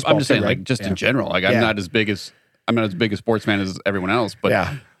 He does baseball. I'm just saying, right? like, just in general. Like, I'm not as big a sports fan as everyone else. But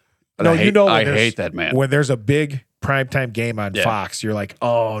yeah, but no, I hate that man. When there's a big primetime game on Fox, you're like,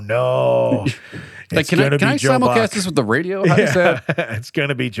 oh no. Like, can I simulcast this with the radio? How does that? It's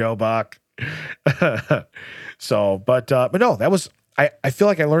gonna be Joe Buck. So, but no, that was I feel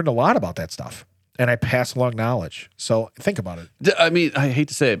like I learned a lot about that stuff. And I pass along knowledge. So think about it. I mean, I hate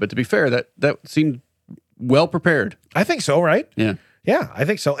to say it, but to be fair, that seemed well prepared. I think so, right? Yeah. Yeah, I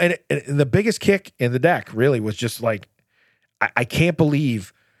think so. And the biggest kick in the deck really was just like, I can't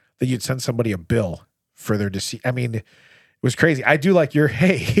believe that you'd send somebody a bill for their deceit. I mean, it was crazy. I do like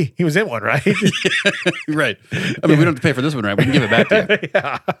hey, he was in one, right? Right. I mean, we don't have to pay for this one, right? We can give it back to you.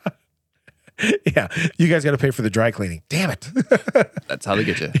 Yeah. Yeah. You guys got to pay for the dry cleaning. Damn it. That's how they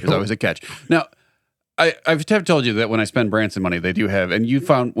get you. There's always a catch. Now, I've told you that when I spend Branson money, they do have, and you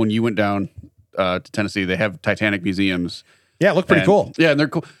found when you went down to Tennessee, they have Titanic museums. Yeah, it looked pretty cool. Yeah, and they're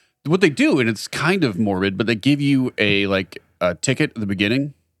cool. What they do, and it's kind of morbid, but they give you a ticket at the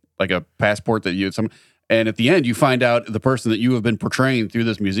beginning, like a passport that you had and at the end you find out the person that you have been portraying through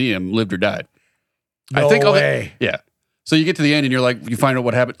this museum lived or died. No way. Yeah. So you get to the end and you're like, you find out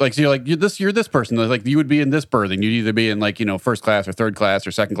what happened. Like, so you're like, you're this person. Like, you would be in this berthing. You'd either be in like, first class or third class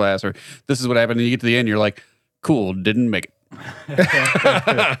or second class, or this is what happened. And you get to the end, you're like, cool, didn't make it.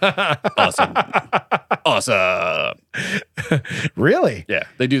 Awesome. Really? Yeah,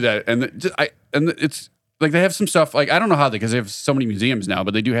 they do that. And it's like, they have some stuff, like, I don't know how because they have so many museums now,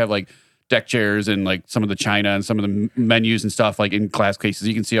 but they do have like deck chairs and like some of the china and some of the menus and stuff like in glass cases.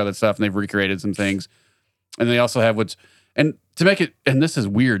 You can see all that stuff, and they've recreated some things. And they also have and to make it, and this is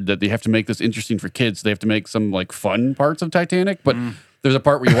weird that they have to make this interesting for kids. They have to make some like fun parts of Titanic, but there's a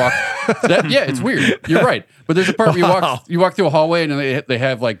part where you walk. Yeah, it's weird. You're right, but there's a part where you walk through a hallway and they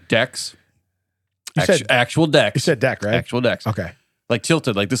have like decks, actual decks. You said deck, right? Actual decks. Okay. Like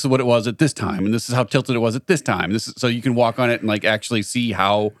tilted, like this is what it was at this time, and this is how tilted it was at this time. This is so you can walk on it and like actually see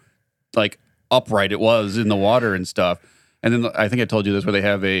how like upright it was in the water and stuff. And then I think I told you this, where they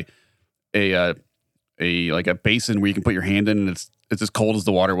have a like a basin where you can put your hand in, and it's as cold as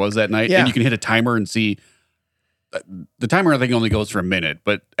the water was that night, and you can hit a timer and see. The timer I think only goes for a minute,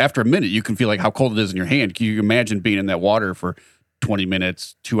 but after a minute you can feel like how cold it is in your hand. Can you imagine being in that water for 20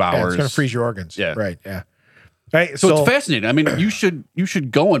 minutes, 2 hours? Yeah, it's going to freeze your organs. Yeah. Right. Yeah. Right. So it's fascinating. I mean, you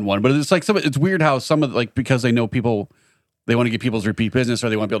should go in one, but it's like it's weird how some of like, because they know people, they want to get people's repeat business, or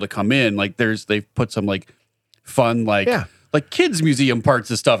they want to be able to come in. Like they've put some like fun like kids museum parts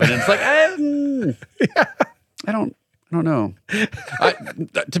and stuff, and it's like I don't know.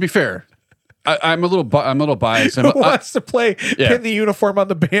 To be fair, I'm a little biased. Who wants to pin the uniform on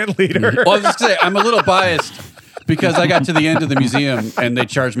the band leader? Well, I was just gonna say I'm a little biased because I got to the end of the museum and they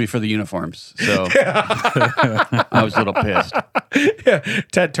charged me for the uniforms, so I was a little pissed. Yeah.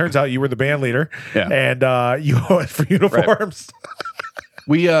 Ted, turns out you were the band leader, and you owe it for uniforms.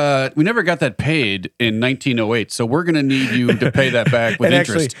 Right. We never got that paid in 1908, so we're going to need you to pay that back with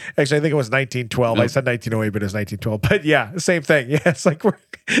interest. Actually, I think it was 1912. I said 1908, but it was 1912. But yeah, same thing. Yeah, it's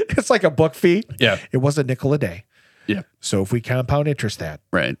like a book fee. Yeah, it was a nickel a day. Yeah. So if we compound interest that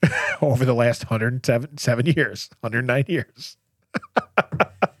right over the last 109 years.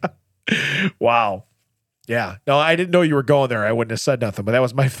 Wow. Yeah. No, I didn't know you were going there. I wouldn't have said nothing, but that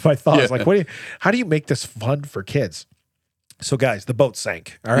was my thought. I was like, how do you make this fun for kids? So, guys, the boat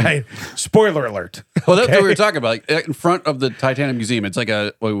sank. All right. Spoiler alert. Well, that's what we were talking about. Like, in front of the Titanic Museum, it's like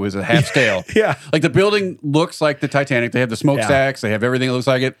it was a half scale. Yeah. Like the building looks like the Titanic. They have the smokestacks. They have everything that looks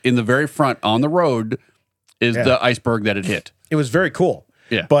like it. In the very front on the road is the iceberg that it hit. It was very cool.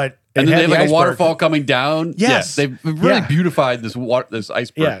 Yeah. But and then they have like a waterfall coming down. Yes. Yeah, they've really beautified this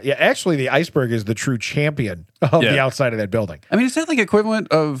iceberg. Yeah. Yeah. Actually, the iceberg is the true champion of the outside of that building. I mean, is that like equivalent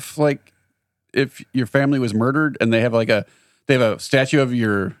of like if your family was murdered and they have a statue of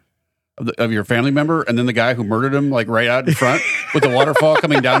your family member, and then the guy who murdered him like right out in front with the waterfall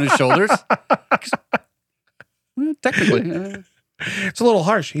coming down his shoulders? Well, technically. It's a little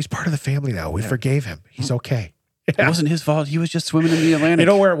harsh. He's part of the family now. We forgave him. He's okay. It wasn't his fault. He was just swimming in the Atlantic. You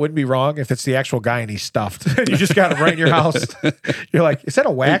know where it wouldn't be wrong? If it's the actual guy and he's stuffed. You just got him right in your house. You're like, is that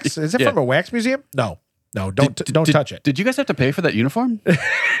a wax? Is it from a wax museum? No, don't touch it. Did you guys have to pay for that uniform?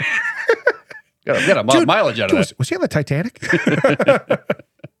 got a mileage out of that. Was he on the Titanic?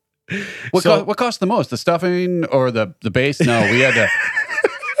 What cost the most? The stuffing or the base? No, we had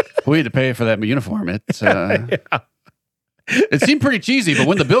to pay for that uniform. It seemed pretty cheesy, but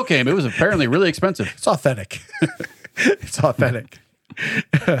when the bill came, it was apparently really expensive. It's authentic. It's authentic.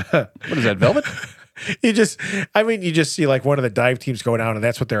 What is that, velvet? You just see like one of the dive teams go down, and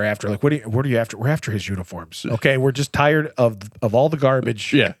that's what they're after. Like, what are you after? We're after his uniforms. Okay, we're just tired of all the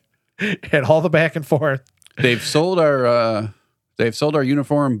garbage. Yeah, and all the back and forth. They've sold our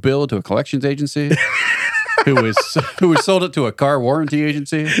uniform bill to a collections agency, who sold it to a car warranty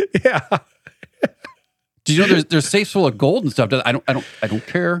agency. Yeah. Do you know there's safes full of gold and stuff? I don't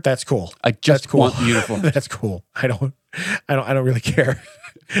care. That's cool. I just want the uniform. That's cool. I don't really care.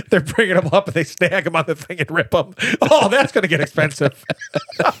 They're bringing them up and they snag them on the thing and rip them. Oh, that's going to get expensive.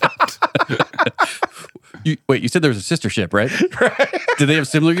 You said there was a sister ship, right? Right. Did they have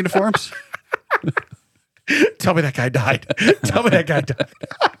similar uniforms? Tell me that guy died. Tell me that guy died.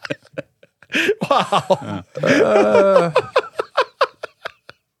 Wow.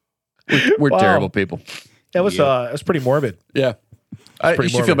 We're terrible people. That was pretty morbid. Yeah. You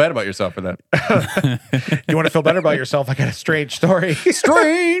should feel bad about yourself for that. You want to feel better about yourself? I got a strange story.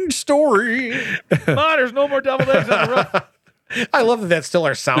 Strange story. There's no more deviled eggs on the roof. I love that that's still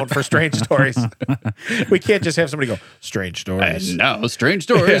our sound for strange stories. We can't just have somebody go, strange stories. And now, strange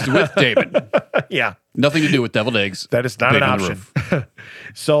stories with David. Yeah. Nothing to do with deviled eggs. That is not an option.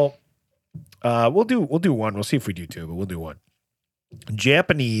 So we'll do one. We'll see if we do two, but we'll do one.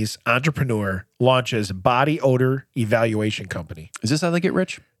 Japanese entrepreneur launches body odor evaluation company. Is this how they get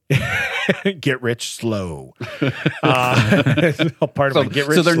rich? Get rich slow. Part of it. Get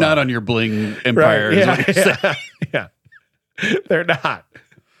rich so they're slow. not on your bling empire. Right. Yeah. They're not.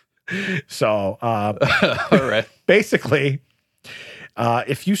 So, all right. Basically,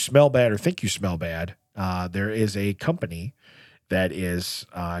 if you smell bad or think you smell bad, there is a company that is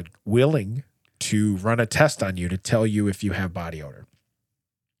willing to run a test on you to tell you if you have body odor.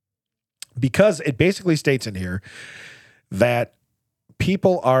 Because it basically states in here that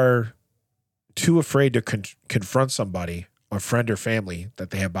people are too afraid to confront somebody, a friend or family, that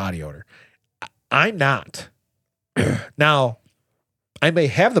they have body odor. I'm not. Now, I may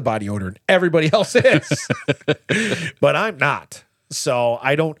have the body odor and everybody else is, but I'm not. So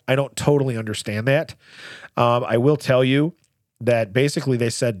I don't totally understand that. I will tell you that basically they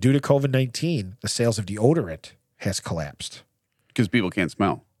said due to COVID-19, the sales of deodorant has collapsed. Because people can't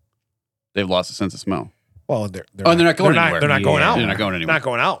smell. They've lost a sense of smell. Well, they're not going anywhere. They're not going out. They're not going anywhere. Not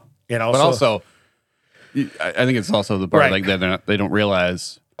going out. You know, But also, I think it's also the part Right. like that they don't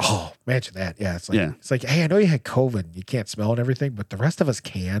realize. oh, imagine that. Yeah, it's like, hey, I know you had COVID, you can't smell and everything, but the rest of us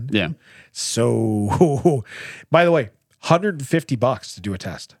can. Yeah. So, by the way, $150 to do a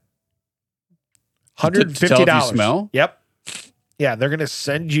test. $150. To tell if you smell? Yep. Yeah, they're gonna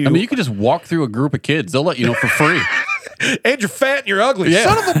send you. I mean, you could just walk through a group of kids. They'll let you know for free. and you're fat and you're ugly. Yeah.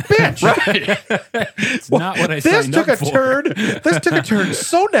 Son of a bitch. Right. It's not what I This signed took up a for. turn. This took a turn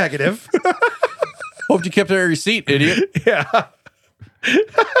so negative. Hope you kept your receipt, idiot. Yeah.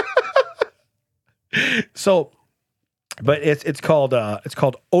 So, but it's called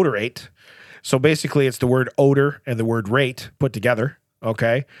odorate. So basically, it's the word odor and the word rate put together.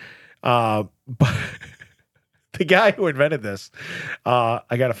 Okay, but the guy who invented this, I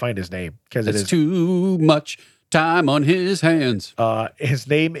got to find his name because it It's is. too much time on his hands. His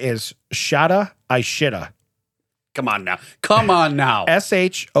name is Shada Ishida. Come on now. Come on now.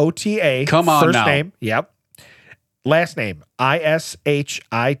 SHOTA. Come on First now. name. Yep. Last name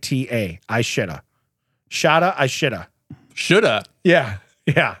ISHITA. Ishida. Shada Ishida. Shoulda. Yeah.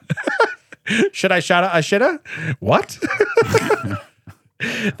 Yeah. Should I shout out? I shoulda? What?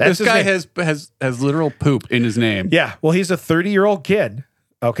 This his guy name. has literal poop in his name. Yeah. Well, he's a 30-year-old kid.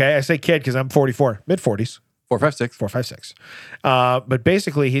 Okay. I say kid because I'm 44, mid 40s, 456. 4, 5, 6. But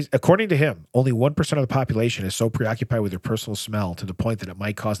basically, he's according to him, only 1% of the population is so preoccupied with their personal smell to the point that it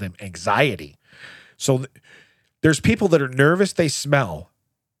might cause them anxiety. So there's people that are nervous they smell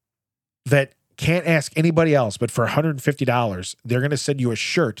that can't ask anybody else, but for $150, they're going to send you a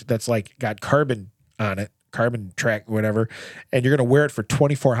shirt that's like got carbon on it, carbon track, whatever, and you're going to wear it for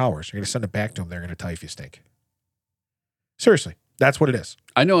 24 hours. You're going to send it back to them. They're going to tell you if you stink. Seriously, that's what it is.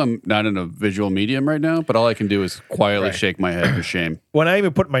 I know I'm not in a visual medium right now, but all I can do is quietly Right. shake my head for shame. When I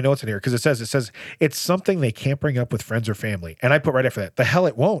even put my notes in here, because it says it's something they can't bring up with friends or family. And I put right after that, the hell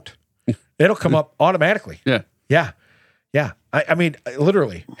it won't. It'll come up automatically. Yeah. Yeah. Yeah. I mean,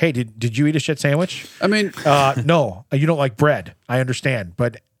 literally, hey, did you eat a shit sandwich? I mean, No, you don't like bread. I understand,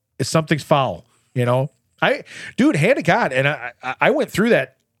 but if something's foul, you know, dude, hand to God. And I went through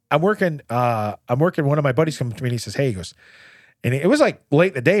that. I'm working. One of my buddies comes to me and he says, hey, he goes, and it was like late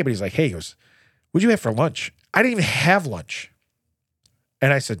in the day, but he's like, hey, he goes, what'd you have for lunch? I didn't even have lunch.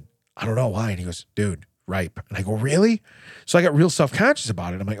 And I said, I don't know why. And he goes, dude, ripe. And I go, really? So I got real self-conscious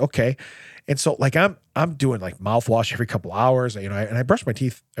about it. I'm like, okay. And so like I'm doing like mouthwash every couple hours, you know, and I brush my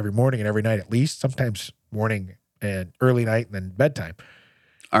teeth every morning and every night at least, sometimes morning and early night and then bedtime.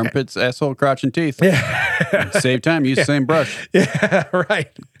 armpits, asshole, crotch, and teeth. Yeah. Save time. Use the same brush. Yeah, right.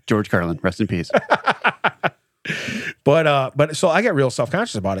 George Carlin, rest in peace. But so I got real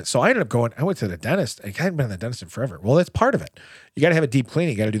self-conscious about it. So I ended up I went to the dentist. I hadn't been to the dentist in forever. Well, that's part of it. You got to have a deep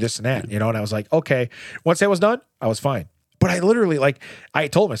cleaning. You got to do this and that, you know? And I was like, okay. Once that was done, I was fine. But I literally, like, I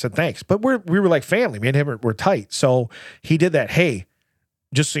told him, I said, thanks. But we were like family. Me and him were tight. So he did that. Hey,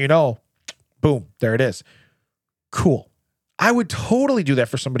 just so you know, boom, there it is. Cool. I would totally do that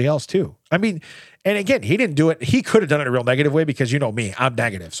for somebody else too. I mean, and again, he didn't do it. He could have done it in a real negative way because you know me, I'm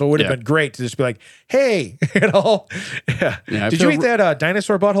negative. So it would have Yeah. been great to just be like, hey, you know, yeah. Yeah, I Did you feel- eat that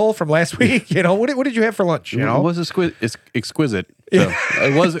dinosaur butthole from last week? You know, what did you have for lunch? You It know? was exquisite. So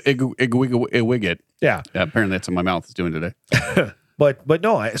it was a wigget. Yeah. Yeah, apparently that's what my mouth is doing today. But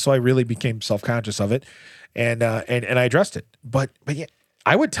no, so I really became self-conscious of it and I addressed it. But yeah,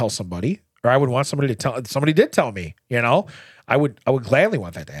 I would tell somebody, or I would want somebody to tell, somebody did tell me, you know, I would gladly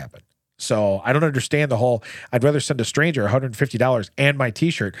want that to happen. So I don't understand the whole, I'd rather send a stranger $150 and my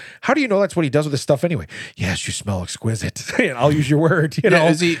t-shirt. How do you know that's what he does with his stuff anyway? Yes, you smell exquisite. And I'll use your word, you know.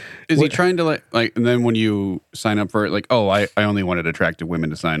 Is he trying to like and then when you sign up for it, like, oh, I only wanted attractive women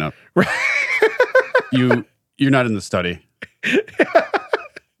to sign up. Right. You're not in the study.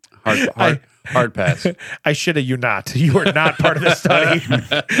 Hard pass. I should have you not. You are not part of the study.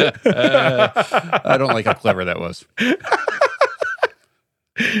 I don't like how clever that was.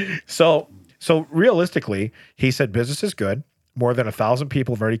 So realistically, he said business is good. More than 1,000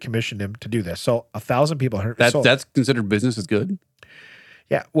 people have already commissioned him to do this. So 1,000 people. That's considered business is good.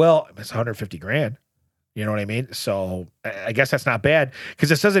 Yeah. Well, it's 150 grand. You know what I mean? So I guess that's not bad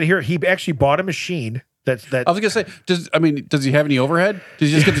because it says it here. He actually bought a machine that. I was gonna say, does he have any overhead? Does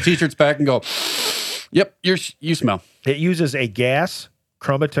he just get the t-shirts back and go, "Yep, you smell." It uses a gas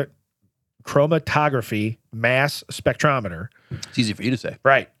chromatography mass spectrometer. It's easy for you to say.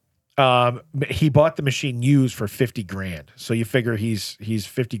 Right. He bought the machine used for 50 grand. So you figure he's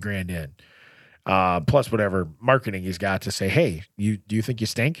 50 grand in. Plus whatever marketing he's got to say, hey, do you think you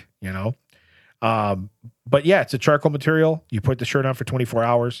stink? You know? But yeah, it's a charcoal material. You put the shirt on for 24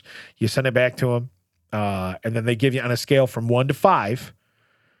 hours, you send it back to him. And then they give you on a scale from 1 to 5,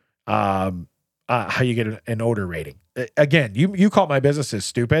 how you get an odor rating. Again, you call my businesses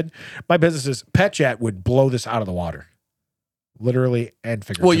stupid. My businesses, PetJet would blow this out of the water. Literally and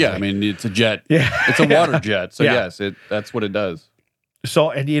figuratively. Well, yeah, I mean, it's a jet. Yeah. It's a water jet. So Yeah. yes, that's what it does.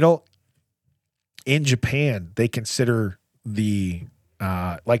 So, and in Japan, they consider the,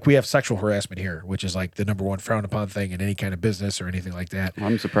 like we have sexual harassment here, which is like the number one frowned upon thing in any kind of business or anything like that.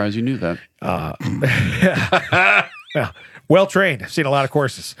 I'm surprised you knew that. Yeah. Well trained. I've seen a lot of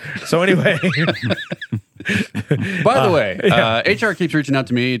courses. So anyway, By the way, HR keeps reaching out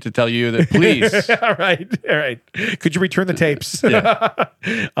to me to tell you that please. all right. Could you return the tapes?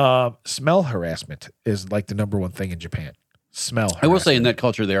 Smell harassment is like the number one thing in Japan. Smell harassment. I will say in that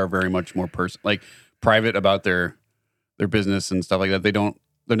culture, they are very much more private about their business and stuff like that.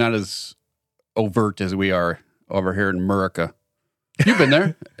 They're not as overt as we are over here in America. You've been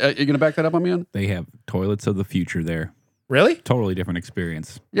there. You going to back that up on me on? They have toilets of the future there. Really? Totally different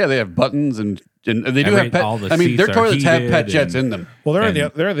experience. Yeah, they have buttons and they do have pet. all the I mean, their seats are toilets have heated pet jets and- in them. Well, they're on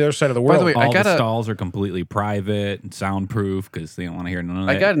And- the other side of the world. By the way, All I got the a stalls are completely private and soundproof because they don't want to hear none of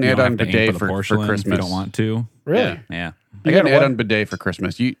that. I got an You don't add-on have to aim bidet the for porcelain if Christmas. You don't want to. really? Yeah. Yeah. I You got an got a add-on bidet for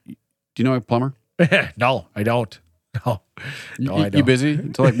Christmas. Do you know a plumber? No, I don't. No, no, I You don't. busy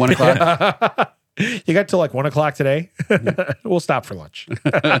until like 1 o'clock? You got till like 1 o'clock today. We'll stop for lunch.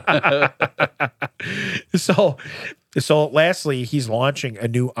 So lastly, he's launching a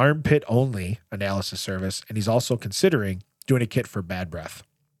new armpit only analysis service, and he's also considering doing a kit for bad breath.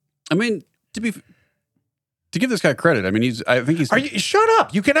 I mean, to give this guy credit, I mean, I think he's. Are you shut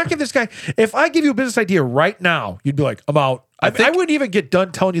up? You cannot give this guy. If I give you a business idea right now, you'd be like, I'm out. I wouldn't even get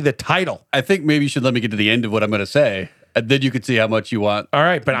done telling you the title. I think maybe you should let me get to the end of what I'm going to say, and then you could see how much you want. All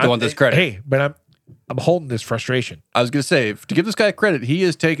right, but I want this credit. Hey, but I'm holding this frustration. I was going to say, to give this guy credit, he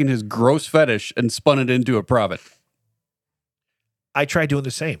has taken his gross fetish and spun it into a profit. I tried doing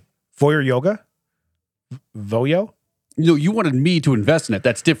the same. Voyeur yoga, Voyo. No, you wanted me to invest in it.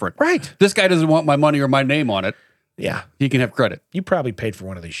 That's different. Right. This guy doesn't want my money or my name on it. Yeah. He can have credit. You probably paid for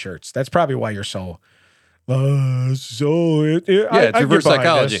one of these shirts. That's probably why you're so. Yeah, it's reverse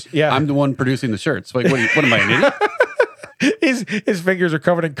psychology. Yeah, I'm the one producing the shirts. Like, what am I, an idiot? his fingers are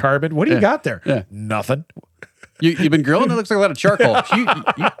covered in carbon. What do you got there? Yeah. Nothing. You've been grilling? It looks like a lot of charcoal.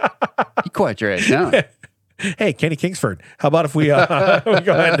 You quiet your ass down. Hey, Kenny Kingsford. How about if we go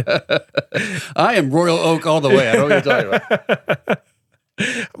ahead? I am Royal Oak all the way. I don't know what you're talking about.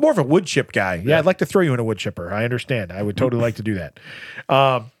 I'm more of a wood chip guy. Yeah, I'd like to throw you in a wood chipper. I understand. I would totally like to do that.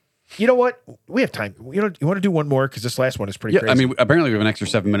 You know what? We have time. You want to do one more because this last one is pretty Yeah, crazy. I mean, apparently we have an extra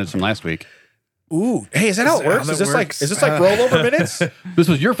 7 minutes from last week. Ooh, hey, is that how it works? how Is that this like works? rollover minutes? This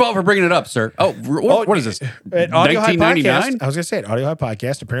was your fault for bringing it up, sir. Oh, what is this? At Audio High 1999? Podcast. I was gonna say at Audio High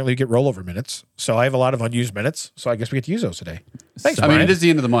Podcast. Apparently, you get rollover minutes. So I have a lot of unused minutes. So I guess we get to use those today. Thanks, I mean, Brian. it is the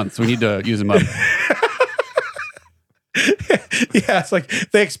end of the month, so we need to use them up. Yeah, it's like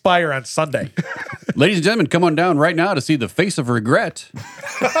they expire on Sunday. Ladies and gentlemen, come on down right now to see the face of regret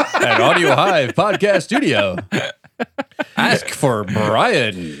at Audio Hive Podcast Studio. Ask for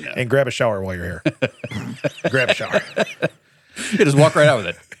Brian. And grab a shower while you're here. Grab a shower. You just walk right out with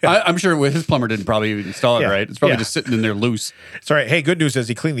it. I'm sure his plumber didn't probably even install it, Yeah. right? It's probably Yeah. just sitting in there loose. It's all right. Hey, good news is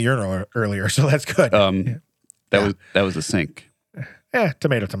he cleaned the urinal earlier, so that's good. That was a sink.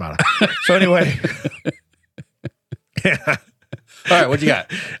 Tomato. So anyway. All right, what you got?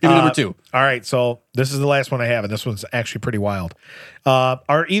 Give me number 2. All right, so this is the last one I have, and this one's actually pretty wild.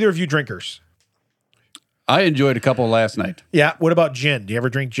 Are either of you drinkers? I enjoyed a couple last night. Yeah. What about gin? Do you ever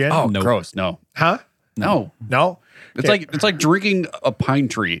drink gin? Oh, Nope. gross. No. Huh? No. No? It's like drinking a pine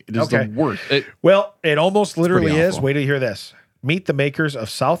tree. It is Okay. the worst. Well, it almost literally pretty is. awful. Wait till you hear this. Meet the makers of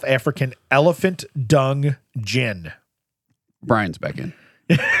South African elephant dung gin. Brian's back in.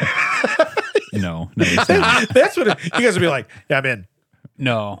 No, he's not. That's what you guys would be like. Yeah, I'm in.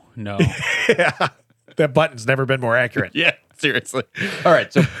 No. That button's never been more accurate. Yeah, seriously. All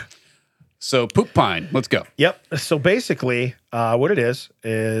right, so So poop pine. Let's go. Yep. So basically, what it is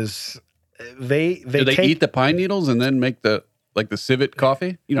they Do they take, eat the pine needles and then make the civet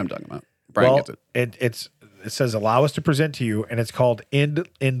coffee? You know what I'm talking about. Brian well, gets it. it says allow us to present to you, and it's called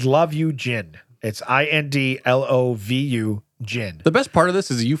Indlovu Gin. It's INDLOVU gin. The best part of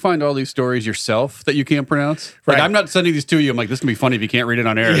this is you find all these stories yourself that you can't pronounce. Like, Right. I'm not sending these to you. I'm like, this can be funny if you can't read it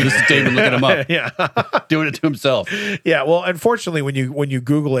on air. This is David looking them up, Yeah. doing it to himself. Yeah, well, unfortunately, when you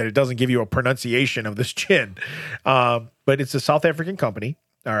Google it, it doesn't give you a pronunciation of this gin. But it's a South African company,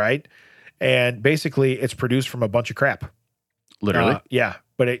 all right? And basically, it's produced from a bunch of crap. Literally. Yeah,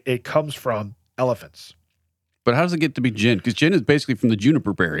 but it comes from elephants. But how does it get to be gin? Because gin is basically from the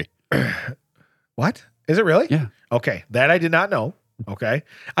juniper berry. What? Is it really? Yeah. Okay, that I did not know. Okay.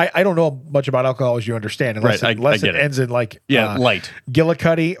 I don't know much about alcohol, as you understand, unless, Right, unless I it get it. ends in like Light.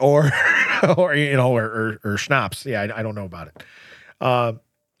 Gillicuddy or or schnapps. Yeah, I don't know about it.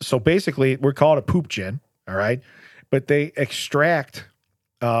 So basically, we're called a poop gin, all right? But they extract.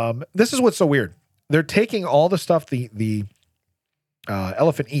 This is what's so weird. They're taking all the stuff the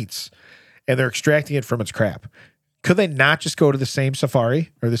elephant eats, and they're extracting it from its crap. Could they not just go to the same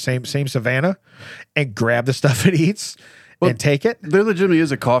safari or the same savannah and grab the stuff it eats and take it? There legitimately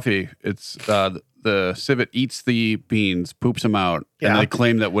is a coffee. It's the civet eats the beans, poops them out, and Yeah. they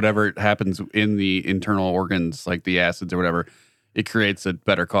claim that whatever happens in the internal organs, like the acids or whatever, it creates a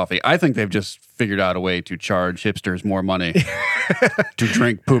better coffee. I think they've just figured out a way to charge hipsters more money to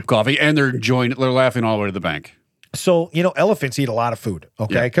drink poop coffee, and they're enjoying it. They're laughing all the way to the bank. So, elephants eat a lot of food,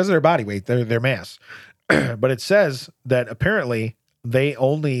 okay, Yeah. because of their body weight, their mass. But it says that apparently they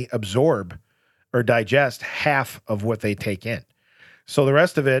only absorb or digest half of what they take in. So the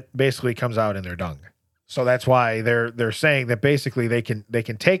rest of it basically comes out in their dung. So that's why they're saying that basically they can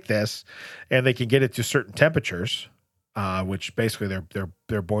take this and they can get it to certain temperatures, which basically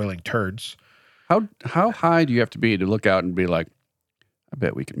they're boiling turds. How high do you have to be to look out and be like, I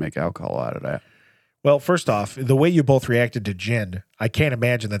bet we could make alcohol out of that? Well, first off, the way you both reacted to gin, I can't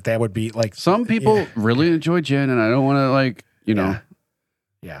imagine that would be like Some people really enjoy gin, and I don't want to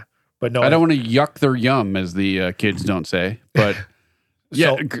Yeah. But no, I don't want to yuck their yum, as the kids don't say. But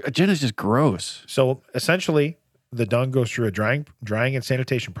yeah, So- gin is just gross. So essentially, the dung goes through a drying and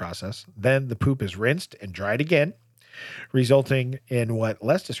sanitation process. Then the poop is rinsed and dried again, resulting in what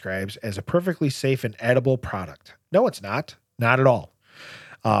Les describes as a perfectly safe and edible product. No, it's not. Not at all.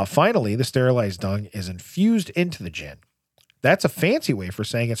 Finally, the sterilized dung is infused into the gin. That's a fancy way for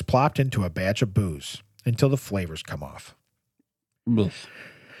saying it's plopped into a batch of booze until the flavors come off. Ugh.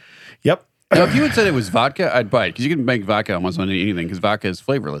 Yep. Now, if you had said it was vodka, I'd buy it because you can make vodka almost on anything because vodka is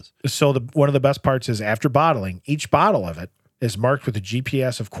flavorless. So one of the best parts is after bottling, each bottle of it is marked with a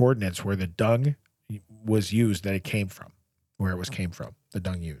GPS of coordinates where the dung was used that it came from, where it was came from, the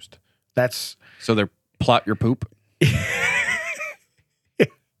dung used. That's So they're plot your poop,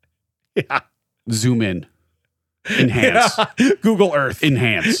 yeah. zoom in, enhance, Google Earth.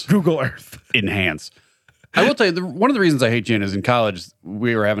 enhance, Google Earth. enhance. I will tell you, one of the reasons I hate gin is in college,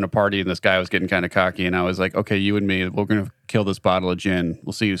 we were having a party and this guy was getting kind of cocky. And I was like, okay, you and me, we're going to kill this bottle of gin.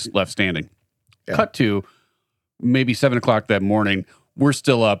 We'll see who's left standing. Yeah. Cut to maybe 7 o'clock that morning. We're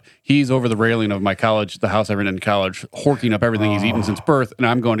still up. He's over the railing of my college, the house I rented in college, horking up everything he's eaten since birth. And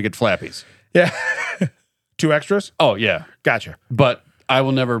I'm going to get flappies. Yeah. 2 extras? Oh, yeah. Gotcha. But I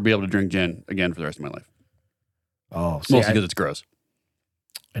will never be able to drink gin again for the rest of my life. Oh, see, Mostly because it's gross.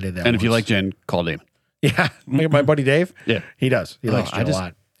 I did that And if you once. like gin, call Damon. Yeah. My buddy Dave? Yeah. He does. He likes I gin just- a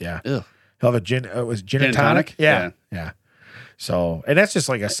lot. Yeah. Ugh. He'll have a gin. It was gin, Gin and and tonic. tonic? Yeah. Yeah. Yeah. So, and that's just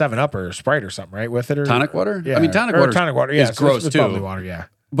like a 7-Up or a Sprite or something, right? With it or Tonic water? Yeah. I mean, tonic Or water's- tonic water. Yeah. is gross, it's too. bubbly water. Yeah.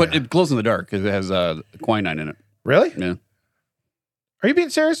 But Yeah. it glows in the dark because it has quinine in it. Really? Yeah. Are you being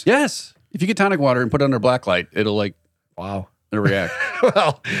serious? Yes. If you get tonic water and put it under black light, it'll Wow. it'll react.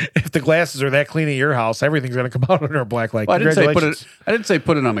 Well, if the glasses are that clean at your house, everything's going to come out under a black light. Well, I didn't say put Congratulations. it. I didn't say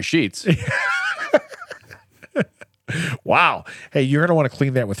put it on my sheets. Wow. Hey, you're going to want to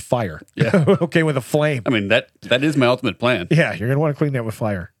clean that with fire. Yeah. Okay, with a flame. I mean that is my ultimate plan. Yeah, you're going to want to clean that with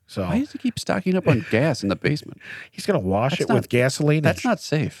fire. So Why does he keep stocking up on gas in the basement? he's going to wash That's it with not- gasoline That's and not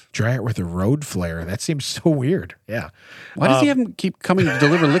safe. dry it with a road flare. That seems so weird. Yeah. Why does he have him keep coming to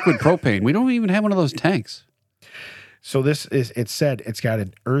deliver liquid propane? We don't even have one of those tanks. So this is, it said it's got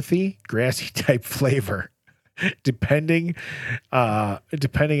an earthy, grassy type flavor. Depending on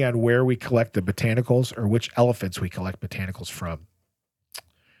where we collect the botanicals or which elephants we collect botanicals from,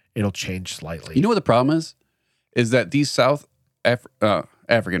 it'll change slightly. You know what the problem is? Is that these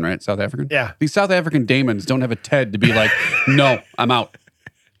African, right? South African? Yeah. These South African daemons don't have a Ted to be like, no, I'm out.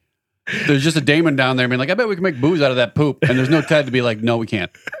 There's just a daemon down there being like, I bet we can make booze out of that poop. And there's no Ted to be like, no, we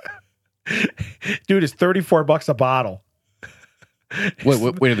can't. Dude, it's $34 a bottle. Wait,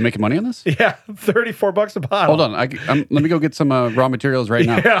 are they making money on this? Yeah, $34 a bottle. Hold on. Let me go get some raw materials right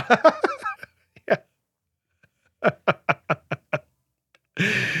now. Yeah.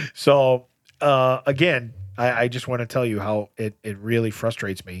 So, again, I just want to tell you how it really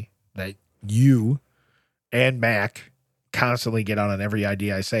frustrates me that you and Mac constantly get on every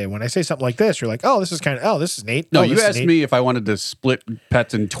idea I say. When I say something like this, you're like, oh, this is this is neat. No, oh, you this is asked neat. me if I wanted to split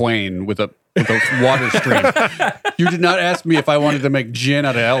pets in twain with a water stream. You did not ask me if I wanted to make gin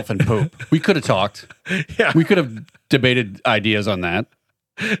out of elephant poop. We could have talked. Yeah. We could have debated ideas on that.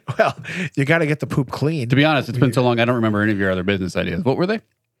 Well, you got to get the poop clean. To be honest, it's been so long, I don't remember any of your other business ideas. What were they?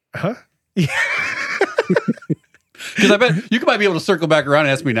 Huh? Because I bet you might be able to circle back around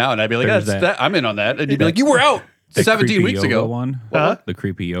and ask me now, and I'd be like, There's "That's that. that. I'm in on that." And you'd be like, "You were out The 17 creepy weeks yoga ago." one. Huh? The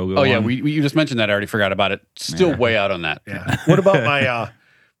creepy yoga. Oh yeah, one. we you just mentioned that. I already forgot about it. Still Yeah. way out on that. Yeah. What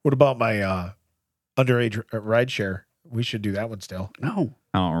about my underage ride share? We should do that one still. No.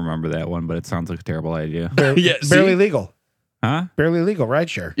 I don't remember that one, but it sounds like a terrible idea. Yeah, see? Barely legal. Huh? Barely legal ride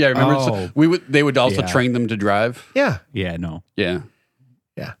share. Yeah, remember? Oh. So they would also Yeah. train them to drive. Yeah. Yeah, no. Yeah.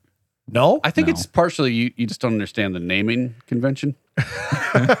 No? I think No. it's partially you just don't understand the naming convention.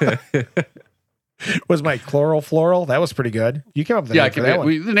 Was my chloral floral? That was pretty good. You came up with the Yeah, name for that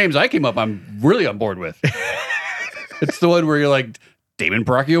one. the names I came up, I'm really on board with. It's the one where you're like, Damon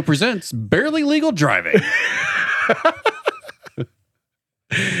Paracchio presents Barely Legal Driving.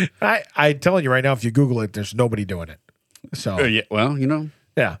 I'm telling you right now, if you Google it, there's nobody doing it. So Yeah, well,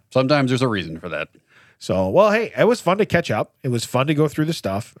 yeah. sometimes there's a reason for that. So well, hey, it was fun to catch up. It was fun to go through the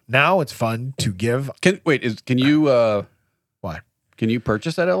stuff. Now it's fun to give. Can you What? Can you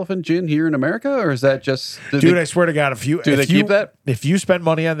purchase that elephant gin here in America, or is that just Dude, I swear to God, if you do they keep that? If you spend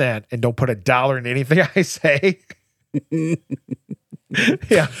money on that and don't put $1 in anything I say,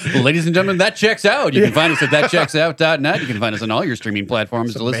 yeah, Ladies and gentlemen, that checks out. You can find us at thatchecksout.net. You can find us on all your streaming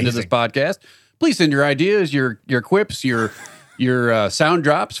platforms to listen to this podcast. Please send your ideas, your quips, your sound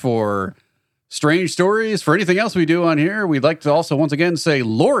drops for strange stories, for anything else we do on here. We'd like to also once again say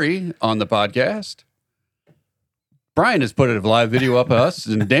Lori on the podcast. Brian has put a live video up of us,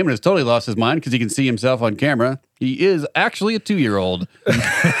 and Damon has totally lost his mind because he can see himself on camera. He is actually a 2-year-old.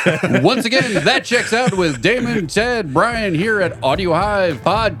 Once again, that checks out with Damon, Ted, Brian here at Audio Hive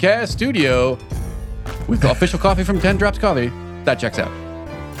Podcast Studio with official coffee from 10 Drops Coffee. That checks out.